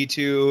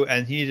R2D2,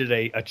 and he needed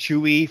a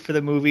Chewie for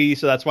the movie,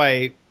 so that's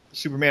why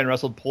Superman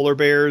wrestled polar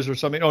bears or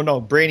something. Oh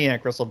no,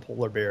 Brainiac wrestled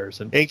polar bears,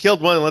 and he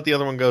killed one and let the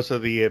other one go, so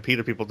the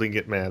PETA people didn't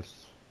get mad.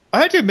 I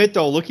had to admit,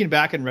 though, looking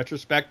back in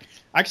retrospect,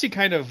 I actually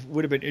kind of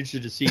would have been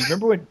interested to see.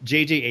 Remember when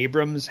J.J.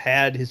 Abrams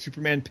had his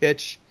Superman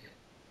pitch?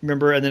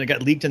 Remember, and then it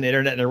got leaked on the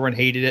internet, and everyone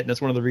hated it, and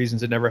that's one of the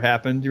reasons it never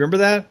happened. Do you remember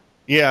that?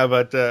 Yeah,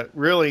 but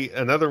really,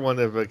 another one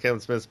of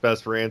Kevin Smith's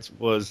best rants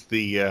was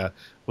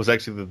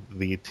actually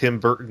the Tim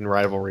Burton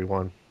rivalry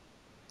one.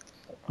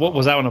 What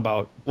was that one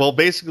about? Well,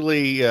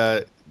 basically,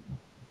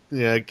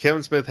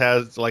 Kevin Smith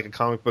has like a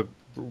comic book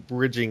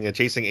bridging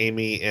Chasing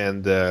Amy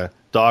and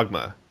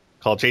Dogma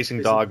called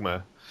Chasing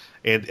Dogma.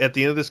 And at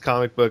the end of this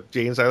comic book,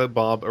 Jay and Silent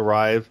Bob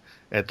arrive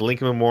at the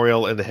Lincoln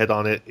Memorial, and the head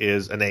on it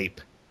is an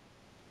ape.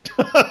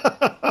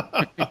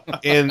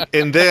 and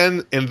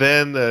then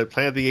Planet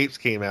of the Apes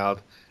came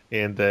out,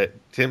 and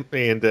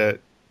Kevin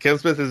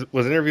Smith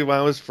was interviewed by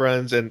one of his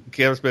friends, and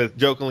Kevin Smith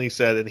jokingly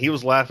said, and he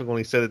was laughing when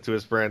he said it to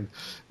his friend,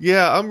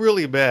 "Yeah, I'm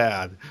really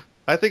bad.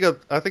 I think I'm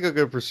going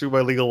to pursue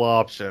my legal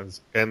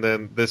options." And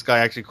then this guy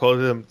actually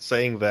quoted him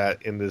saying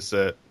that in this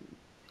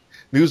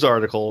news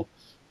article,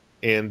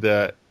 and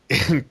this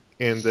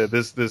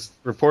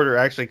reporter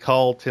actually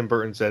called Tim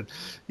Burton and said,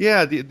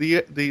 "Yeah,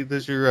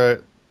 does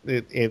your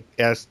it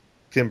asked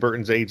Tim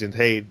Burton's agent,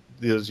 hey,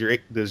 does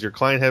your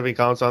client have any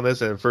comments on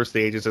this?" And at first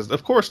the agent says,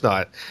 "Of course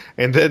not."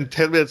 And then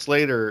 10 minutes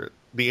later,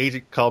 the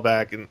agent called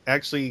back, and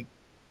actually,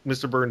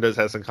 Mr. Burton does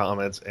have some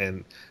comments,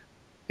 and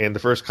the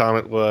first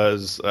comment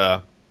was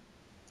 "I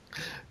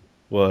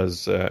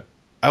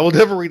will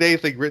never read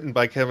anything written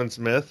by Kevin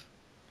Smith."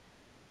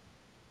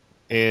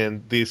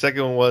 And the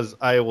second one was,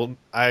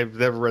 I've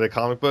never read a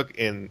comic book,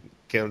 and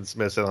Kevin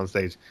Smith said on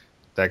stage,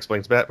 "That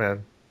explains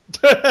Batman."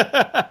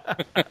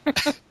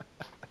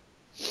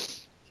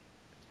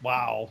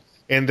 Wow.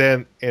 And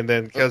then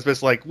Kevin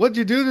Smith's like, "What'd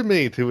you do to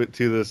me?" to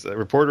this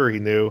reporter he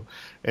knew,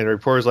 and the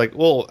reporter's like,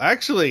 "Well,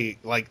 actually,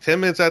 like 10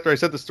 minutes after I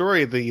said the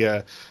story,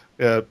 the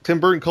Tim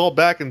Burton called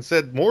back and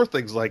said more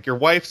things like your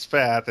wife's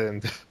fat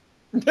and."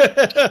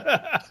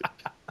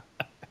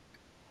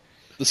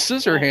 The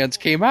scissor hands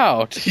came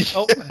out.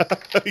 Oh.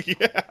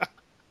 Yeah.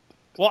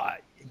 Well,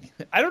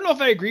 I don't know if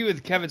I agree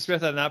with Kevin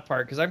Smith on that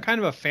part, because I'm kind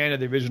of a fan of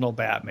the original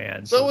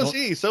Batman. So was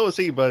he,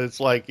 but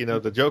it's like,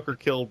 the Joker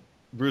killed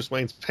Bruce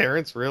Wayne's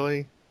parents,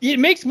 really? It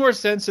makes more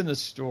sense in the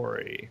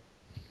story.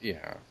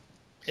 Yeah.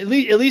 At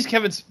least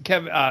Tim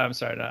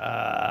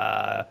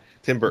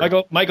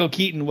Burton. Michael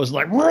Keaton was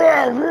like,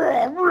 "Rah,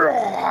 rah,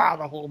 rah,"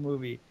 the whole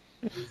movie.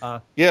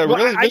 Yeah,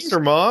 really,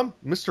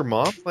 Mr.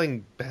 Mom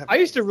playing Batman. I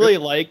used to really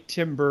like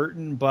Tim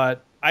Burton,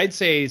 but I'd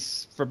say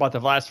for about the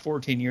last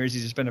 14 years,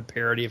 he's just been a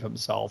parody of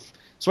himself.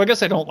 So I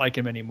guess I don't like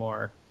him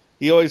anymore.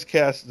 He always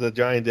casts the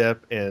Johnny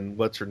Depp and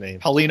what's her name?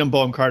 Helena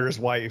Bonham Carter's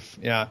wife.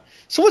 Yeah.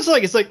 So it's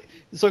like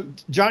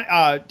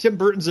Tim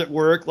Burton's at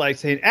work, like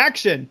saying,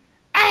 "Action!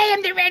 I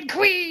am the Red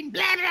Queen!"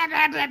 Blah blah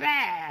blah blah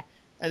blah.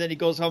 And then he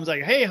goes home and is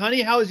like, "Hey,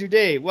 honey, how was your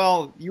day?"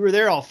 "Well, you were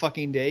there all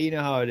fucking day. You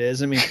know how it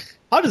is." I mean,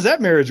 how does that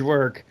marriage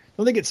work?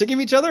 Don't they get sick of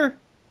each other?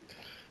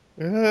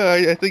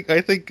 I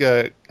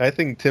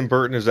think Tim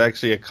Burton is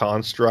actually a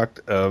construct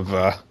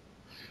of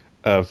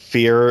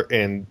fear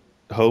and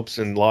hopes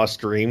and lost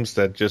dreams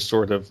that just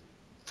sort of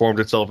formed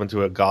itself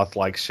into a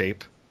goth-like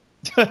shape.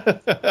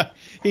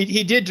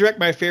 He did direct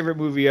my favorite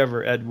movie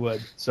ever, Ed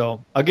Wood,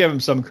 so I'll give him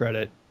some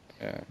credit.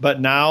 Yeah.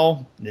 But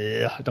now,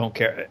 I don't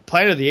care.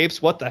 Planet of the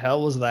Apes, what the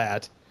hell was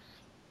that?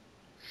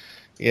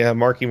 Yeah,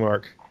 Marky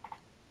Mark.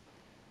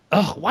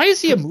 Oh, why is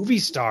he a movie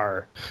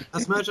star?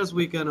 As much as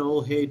we can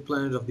all hate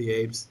Planet of the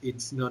Apes,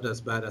 it's not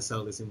as bad as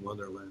Alice in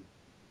Wonderland.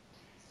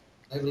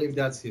 I believe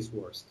that's his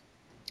worst.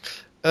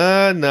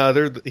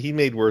 No, he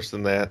made worse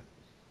than that.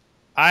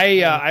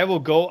 I will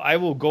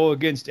go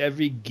against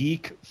every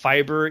geek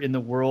fiber in the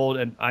world,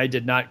 and I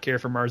did not care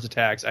for Mars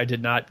Attacks. I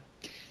did not.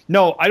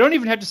 No, I don't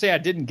even have to say I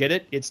didn't get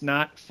it. It's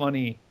not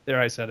funny.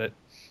 There, I said it.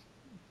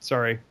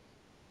 Sorry.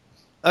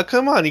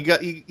 Come on,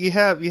 you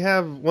have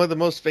one of the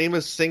most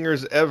famous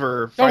singers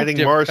ever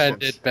fighting Martians. Don't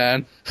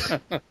defend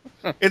it,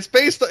 Ben.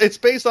 It's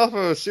based off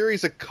of a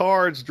series of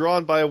cards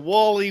drawn by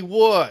Wally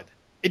Wood.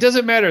 It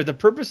doesn't matter. The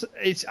purpose.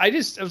 I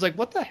was like,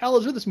 what the hell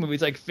is with this movie?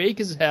 It's like fake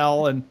as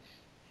hell, and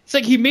it's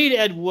like he made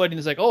Ed Wood, and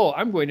he's like, oh,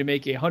 I'm going to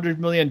make $100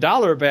 million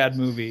bad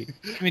movie.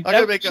 I mean,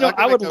 I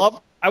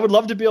would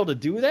love to be able to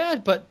do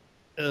that, but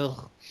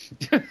ugh.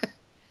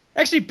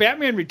 Actually,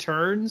 Batman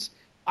Returns.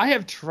 I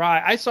have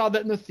tried. I saw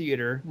that in the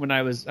theater when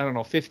I was,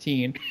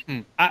 15.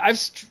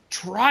 I've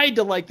tried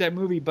to like that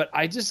movie, but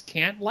I just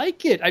can't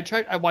like it.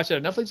 I watched it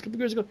on Netflix a couple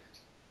years ago.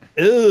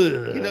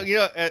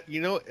 Ugh.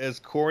 You know, as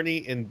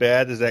corny and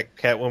bad as that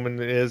Catwoman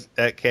is,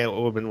 that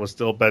Catwoman was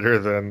still better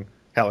than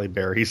Halle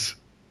Berry's.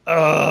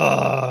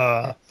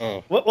 Remember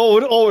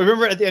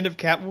at the end of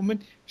Catwoman,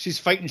 she's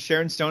fighting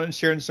Sharon Stone, and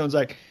Sharon Stone's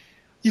like,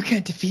 "You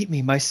can't defeat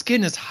me. My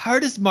skin is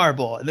hard as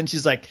marble." And then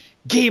she's like,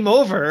 "Game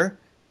over."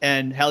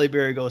 And Halle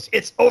Berry goes,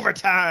 "It's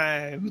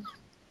overtime."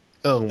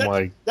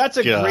 That's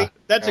a great.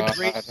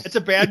 It's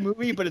a bad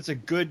movie, but it's a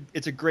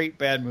great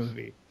bad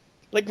movie.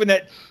 Like when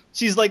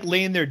she's like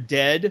laying there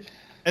dead,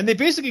 and they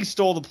basically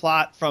stole the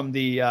plot from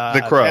the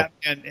Crow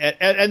and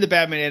the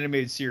Batman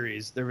animated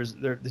series. They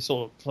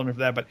stole something for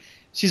that, but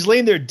she's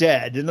laying there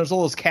dead, and there's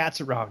all those cats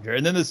around her,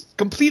 and then this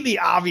completely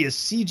obvious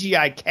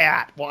CGI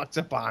cat walks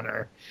up on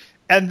her,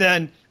 and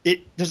then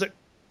there's a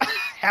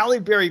Halle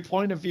Berry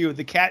point of view.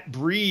 The cat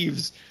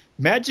breathes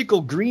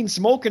magical green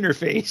smoke in her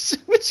face,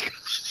 which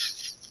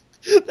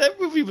that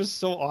movie was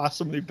so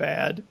awesomely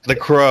bad. The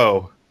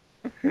Crow.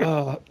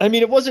 I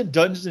mean, it wasn't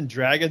Dungeons and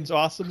Dragons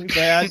awesomely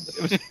bad, but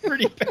it was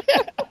pretty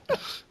bad.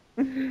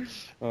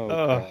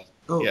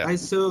 Yeah. I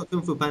saw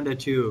Kung Fu Panda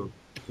 2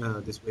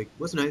 this week. It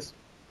was nice.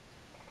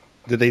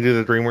 Did they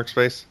do the DreamWorks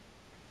space?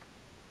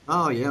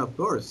 Oh, yeah, of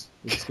course.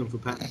 It's Kung Fu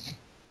Panda.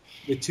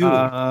 The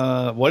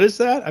 2. What is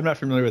that? I'm not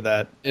familiar with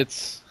that.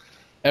 It's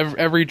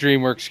every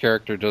DreamWorks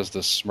character does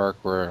this smirk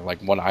where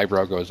like one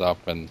eyebrow goes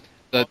up and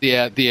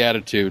the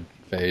attitude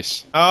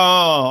face.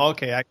 Oh,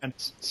 okay. I can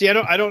see. I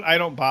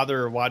don't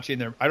bother watching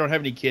them. I don't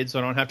have any kids, so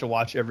I don't have to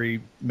watch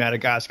every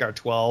Madagascar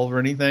 12 or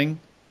anything.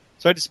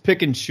 So I just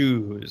pick and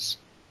choose.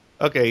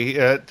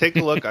 Okay, take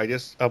a look. I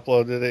just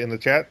uploaded it in the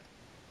chat.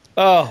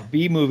 Oh,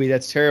 B movie.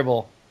 That's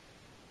terrible.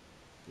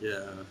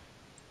 Yeah.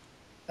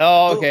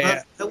 Oh, okay.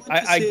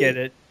 I get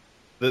it.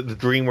 The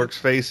DreamWorks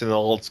face in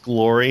all its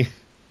glory.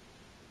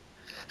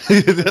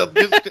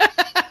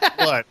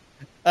 What?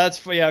 That's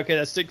funny. Yeah, okay,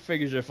 that stick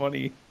figures are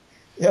funny.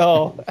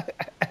 Oh.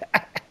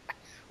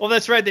 Well,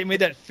 that's right. They made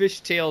that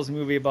Fish Tales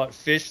movie about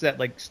fish that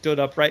like stood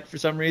upright for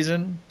some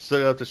reason.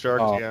 Stood up to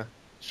sharks, yeah.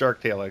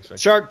 Shark Tale, actually.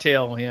 Shark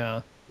Tale,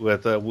 yeah.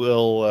 With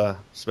Will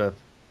Smith.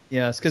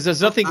 Yes, because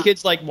there's nothing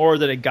kids like more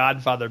than a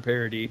Godfather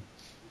parody.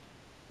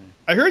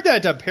 I heard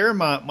that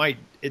Paramount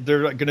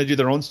they're going to do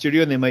their own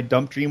studio and they might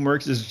dump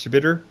DreamWorks as a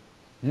distributor.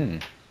 Yeah,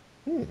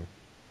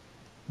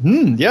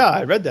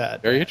 I read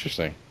that. Very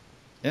interesting.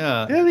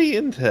 Yeah. Very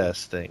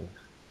interesting.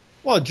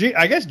 Well,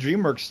 I guess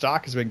DreamWorks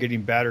stock has been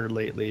getting better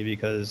lately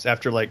because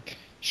after like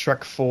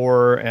Shrek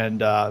 4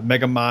 and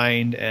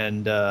Megamind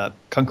and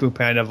Kung Fu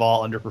Panda have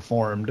all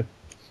underperformed.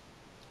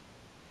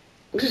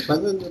 Was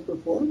Panda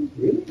underperformed?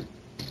 Really?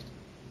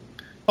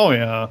 Oh,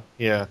 yeah.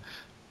 Yeah.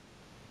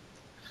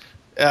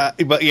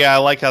 But yeah, I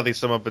like how they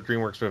sum up a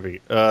DreamWorks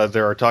movie.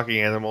 There are talking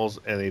animals,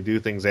 and they do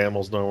things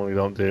animals normally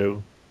don't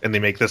do, and they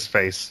make this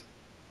face.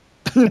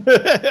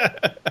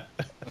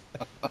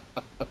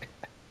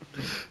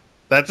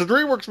 That's a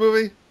DreamWorks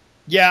movie.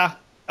 Yeah.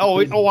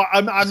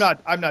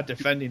 I'm not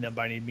defending them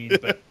by any means,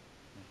 but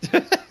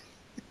it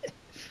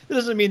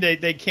doesn't mean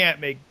they can't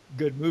make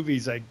good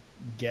movies, I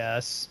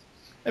guess.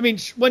 I mean,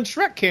 when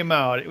Shrek came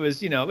out, it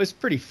was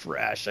pretty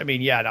fresh. I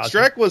mean, yeah,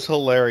 Shrek was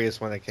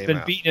hilarious when it came out.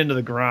 Been beaten into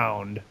the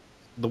ground.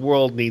 The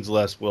world needs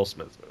less Will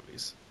Smith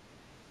movies.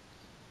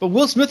 But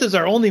Will Smith is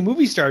our only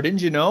movie star,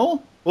 didn't you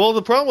know? Well,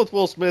 the problem with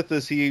Will Smith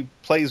is he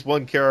plays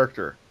one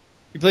character.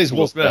 He plays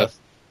Will Smith.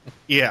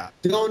 Yeah.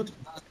 Don't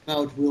ask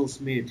about Will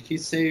Smith. He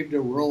saved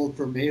the world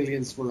from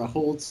aliens for a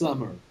whole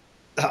summer.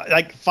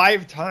 Like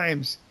 5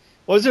 times.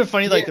 Wasn't it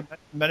funny, like the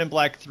Men in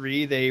Black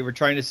 3, they were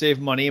trying to save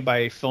money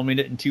by filming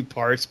it in 2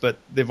 parts, but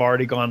they've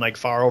already gone like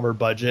far over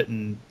budget,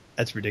 and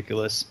that's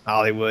ridiculous.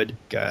 Hollywood,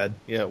 God.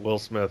 Yeah, Will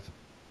Smith.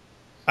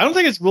 I don't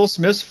think it's Will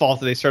Smith's fault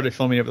that they started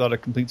filming it without a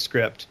complete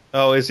script.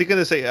 Oh, is he going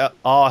to say,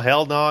 oh,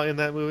 hell no, in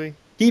that movie?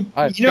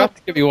 I've got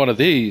to give you one of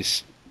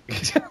these.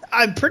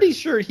 I'm pretty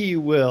sure he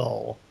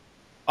will.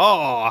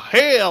 Oh,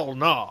 hell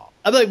no.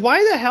 I'm like,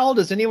 why the hell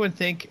does anyone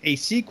think a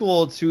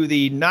sequel to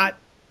the not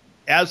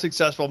as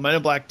successful Men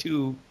in Black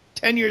 2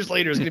 10 years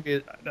later is going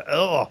to be...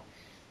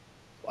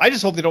 I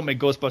just hope they don't make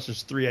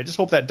Ghostbusters 3. I just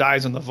hope that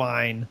dies on the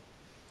vine.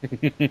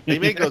 They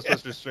made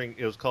Ghostbusters 3.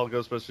 It was called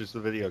Ghostbusters the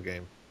video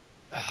game.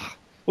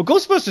 Well,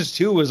 Ghostbusters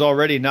 2 was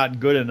already not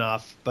good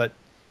enough, but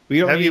we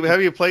don't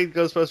have you played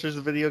Ghostbusters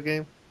the video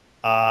game?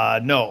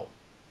 No.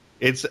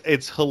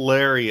 It's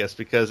hilarious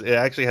because it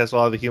actually has a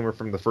lot of the humor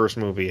from the first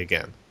movie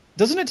again.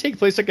 Doesn't it take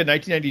place like in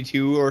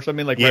 1992 or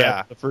something like right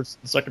after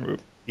the second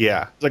movie?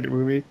 Yeah. Second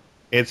movie.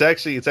 It's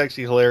actually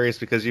hilarious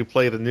because you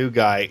play the new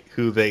guy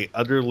who they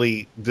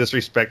utterly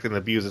disrespect and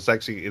abuse.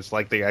 It's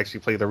like they actually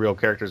play the real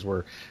characters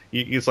where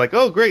it's like,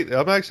 oh great,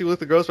 I'm actually with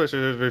the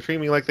Ghostbusters. They're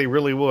treating me like they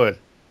really would.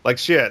 Like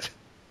shit.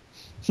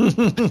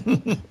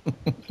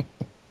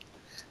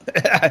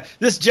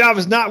 This job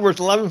is not worth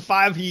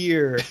 $11,500 a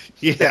year.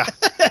 Yeah.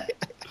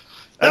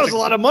 That was a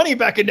lot of money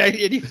back in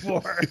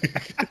 1984.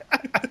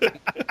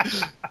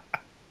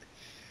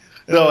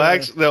 No,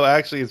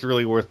 actually, it's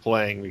really worth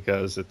playing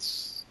because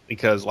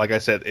like I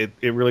said,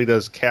 it really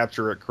does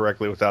capture it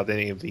correctly without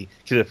any of the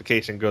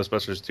kiddification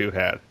Ghostbusters 2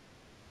 had.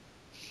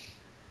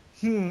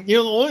 You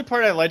know, the only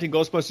part I liked in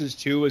Ghostbusters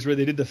 2 was where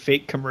they did the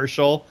fake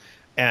commercial,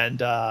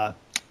 and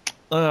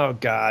oh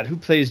god, who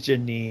plays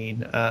Janine?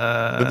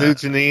 The new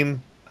Janine?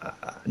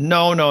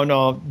 No,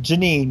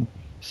 Janine.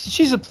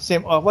 She's the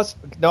same.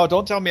 No,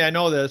 don't tell me I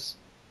know this.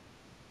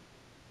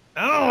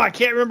 Oh, I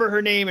can't remember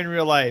her name in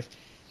real life.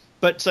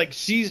 But it's like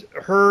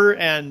her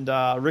and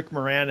Rick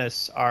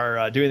Moranis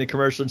are doing the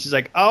commercial, and she's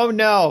like, "Oh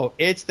no,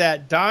 it's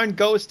that darn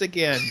ghost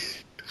again.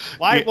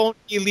 Why won't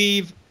he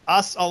leave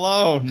us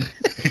alone?"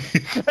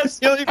 That's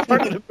the only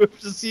part of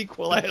the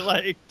sequel I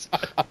liked.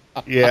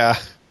 Yeah.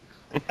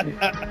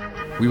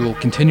 We will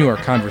continue our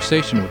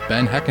conversation with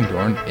Ben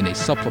Heckendorn in a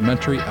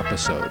supplementary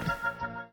episode.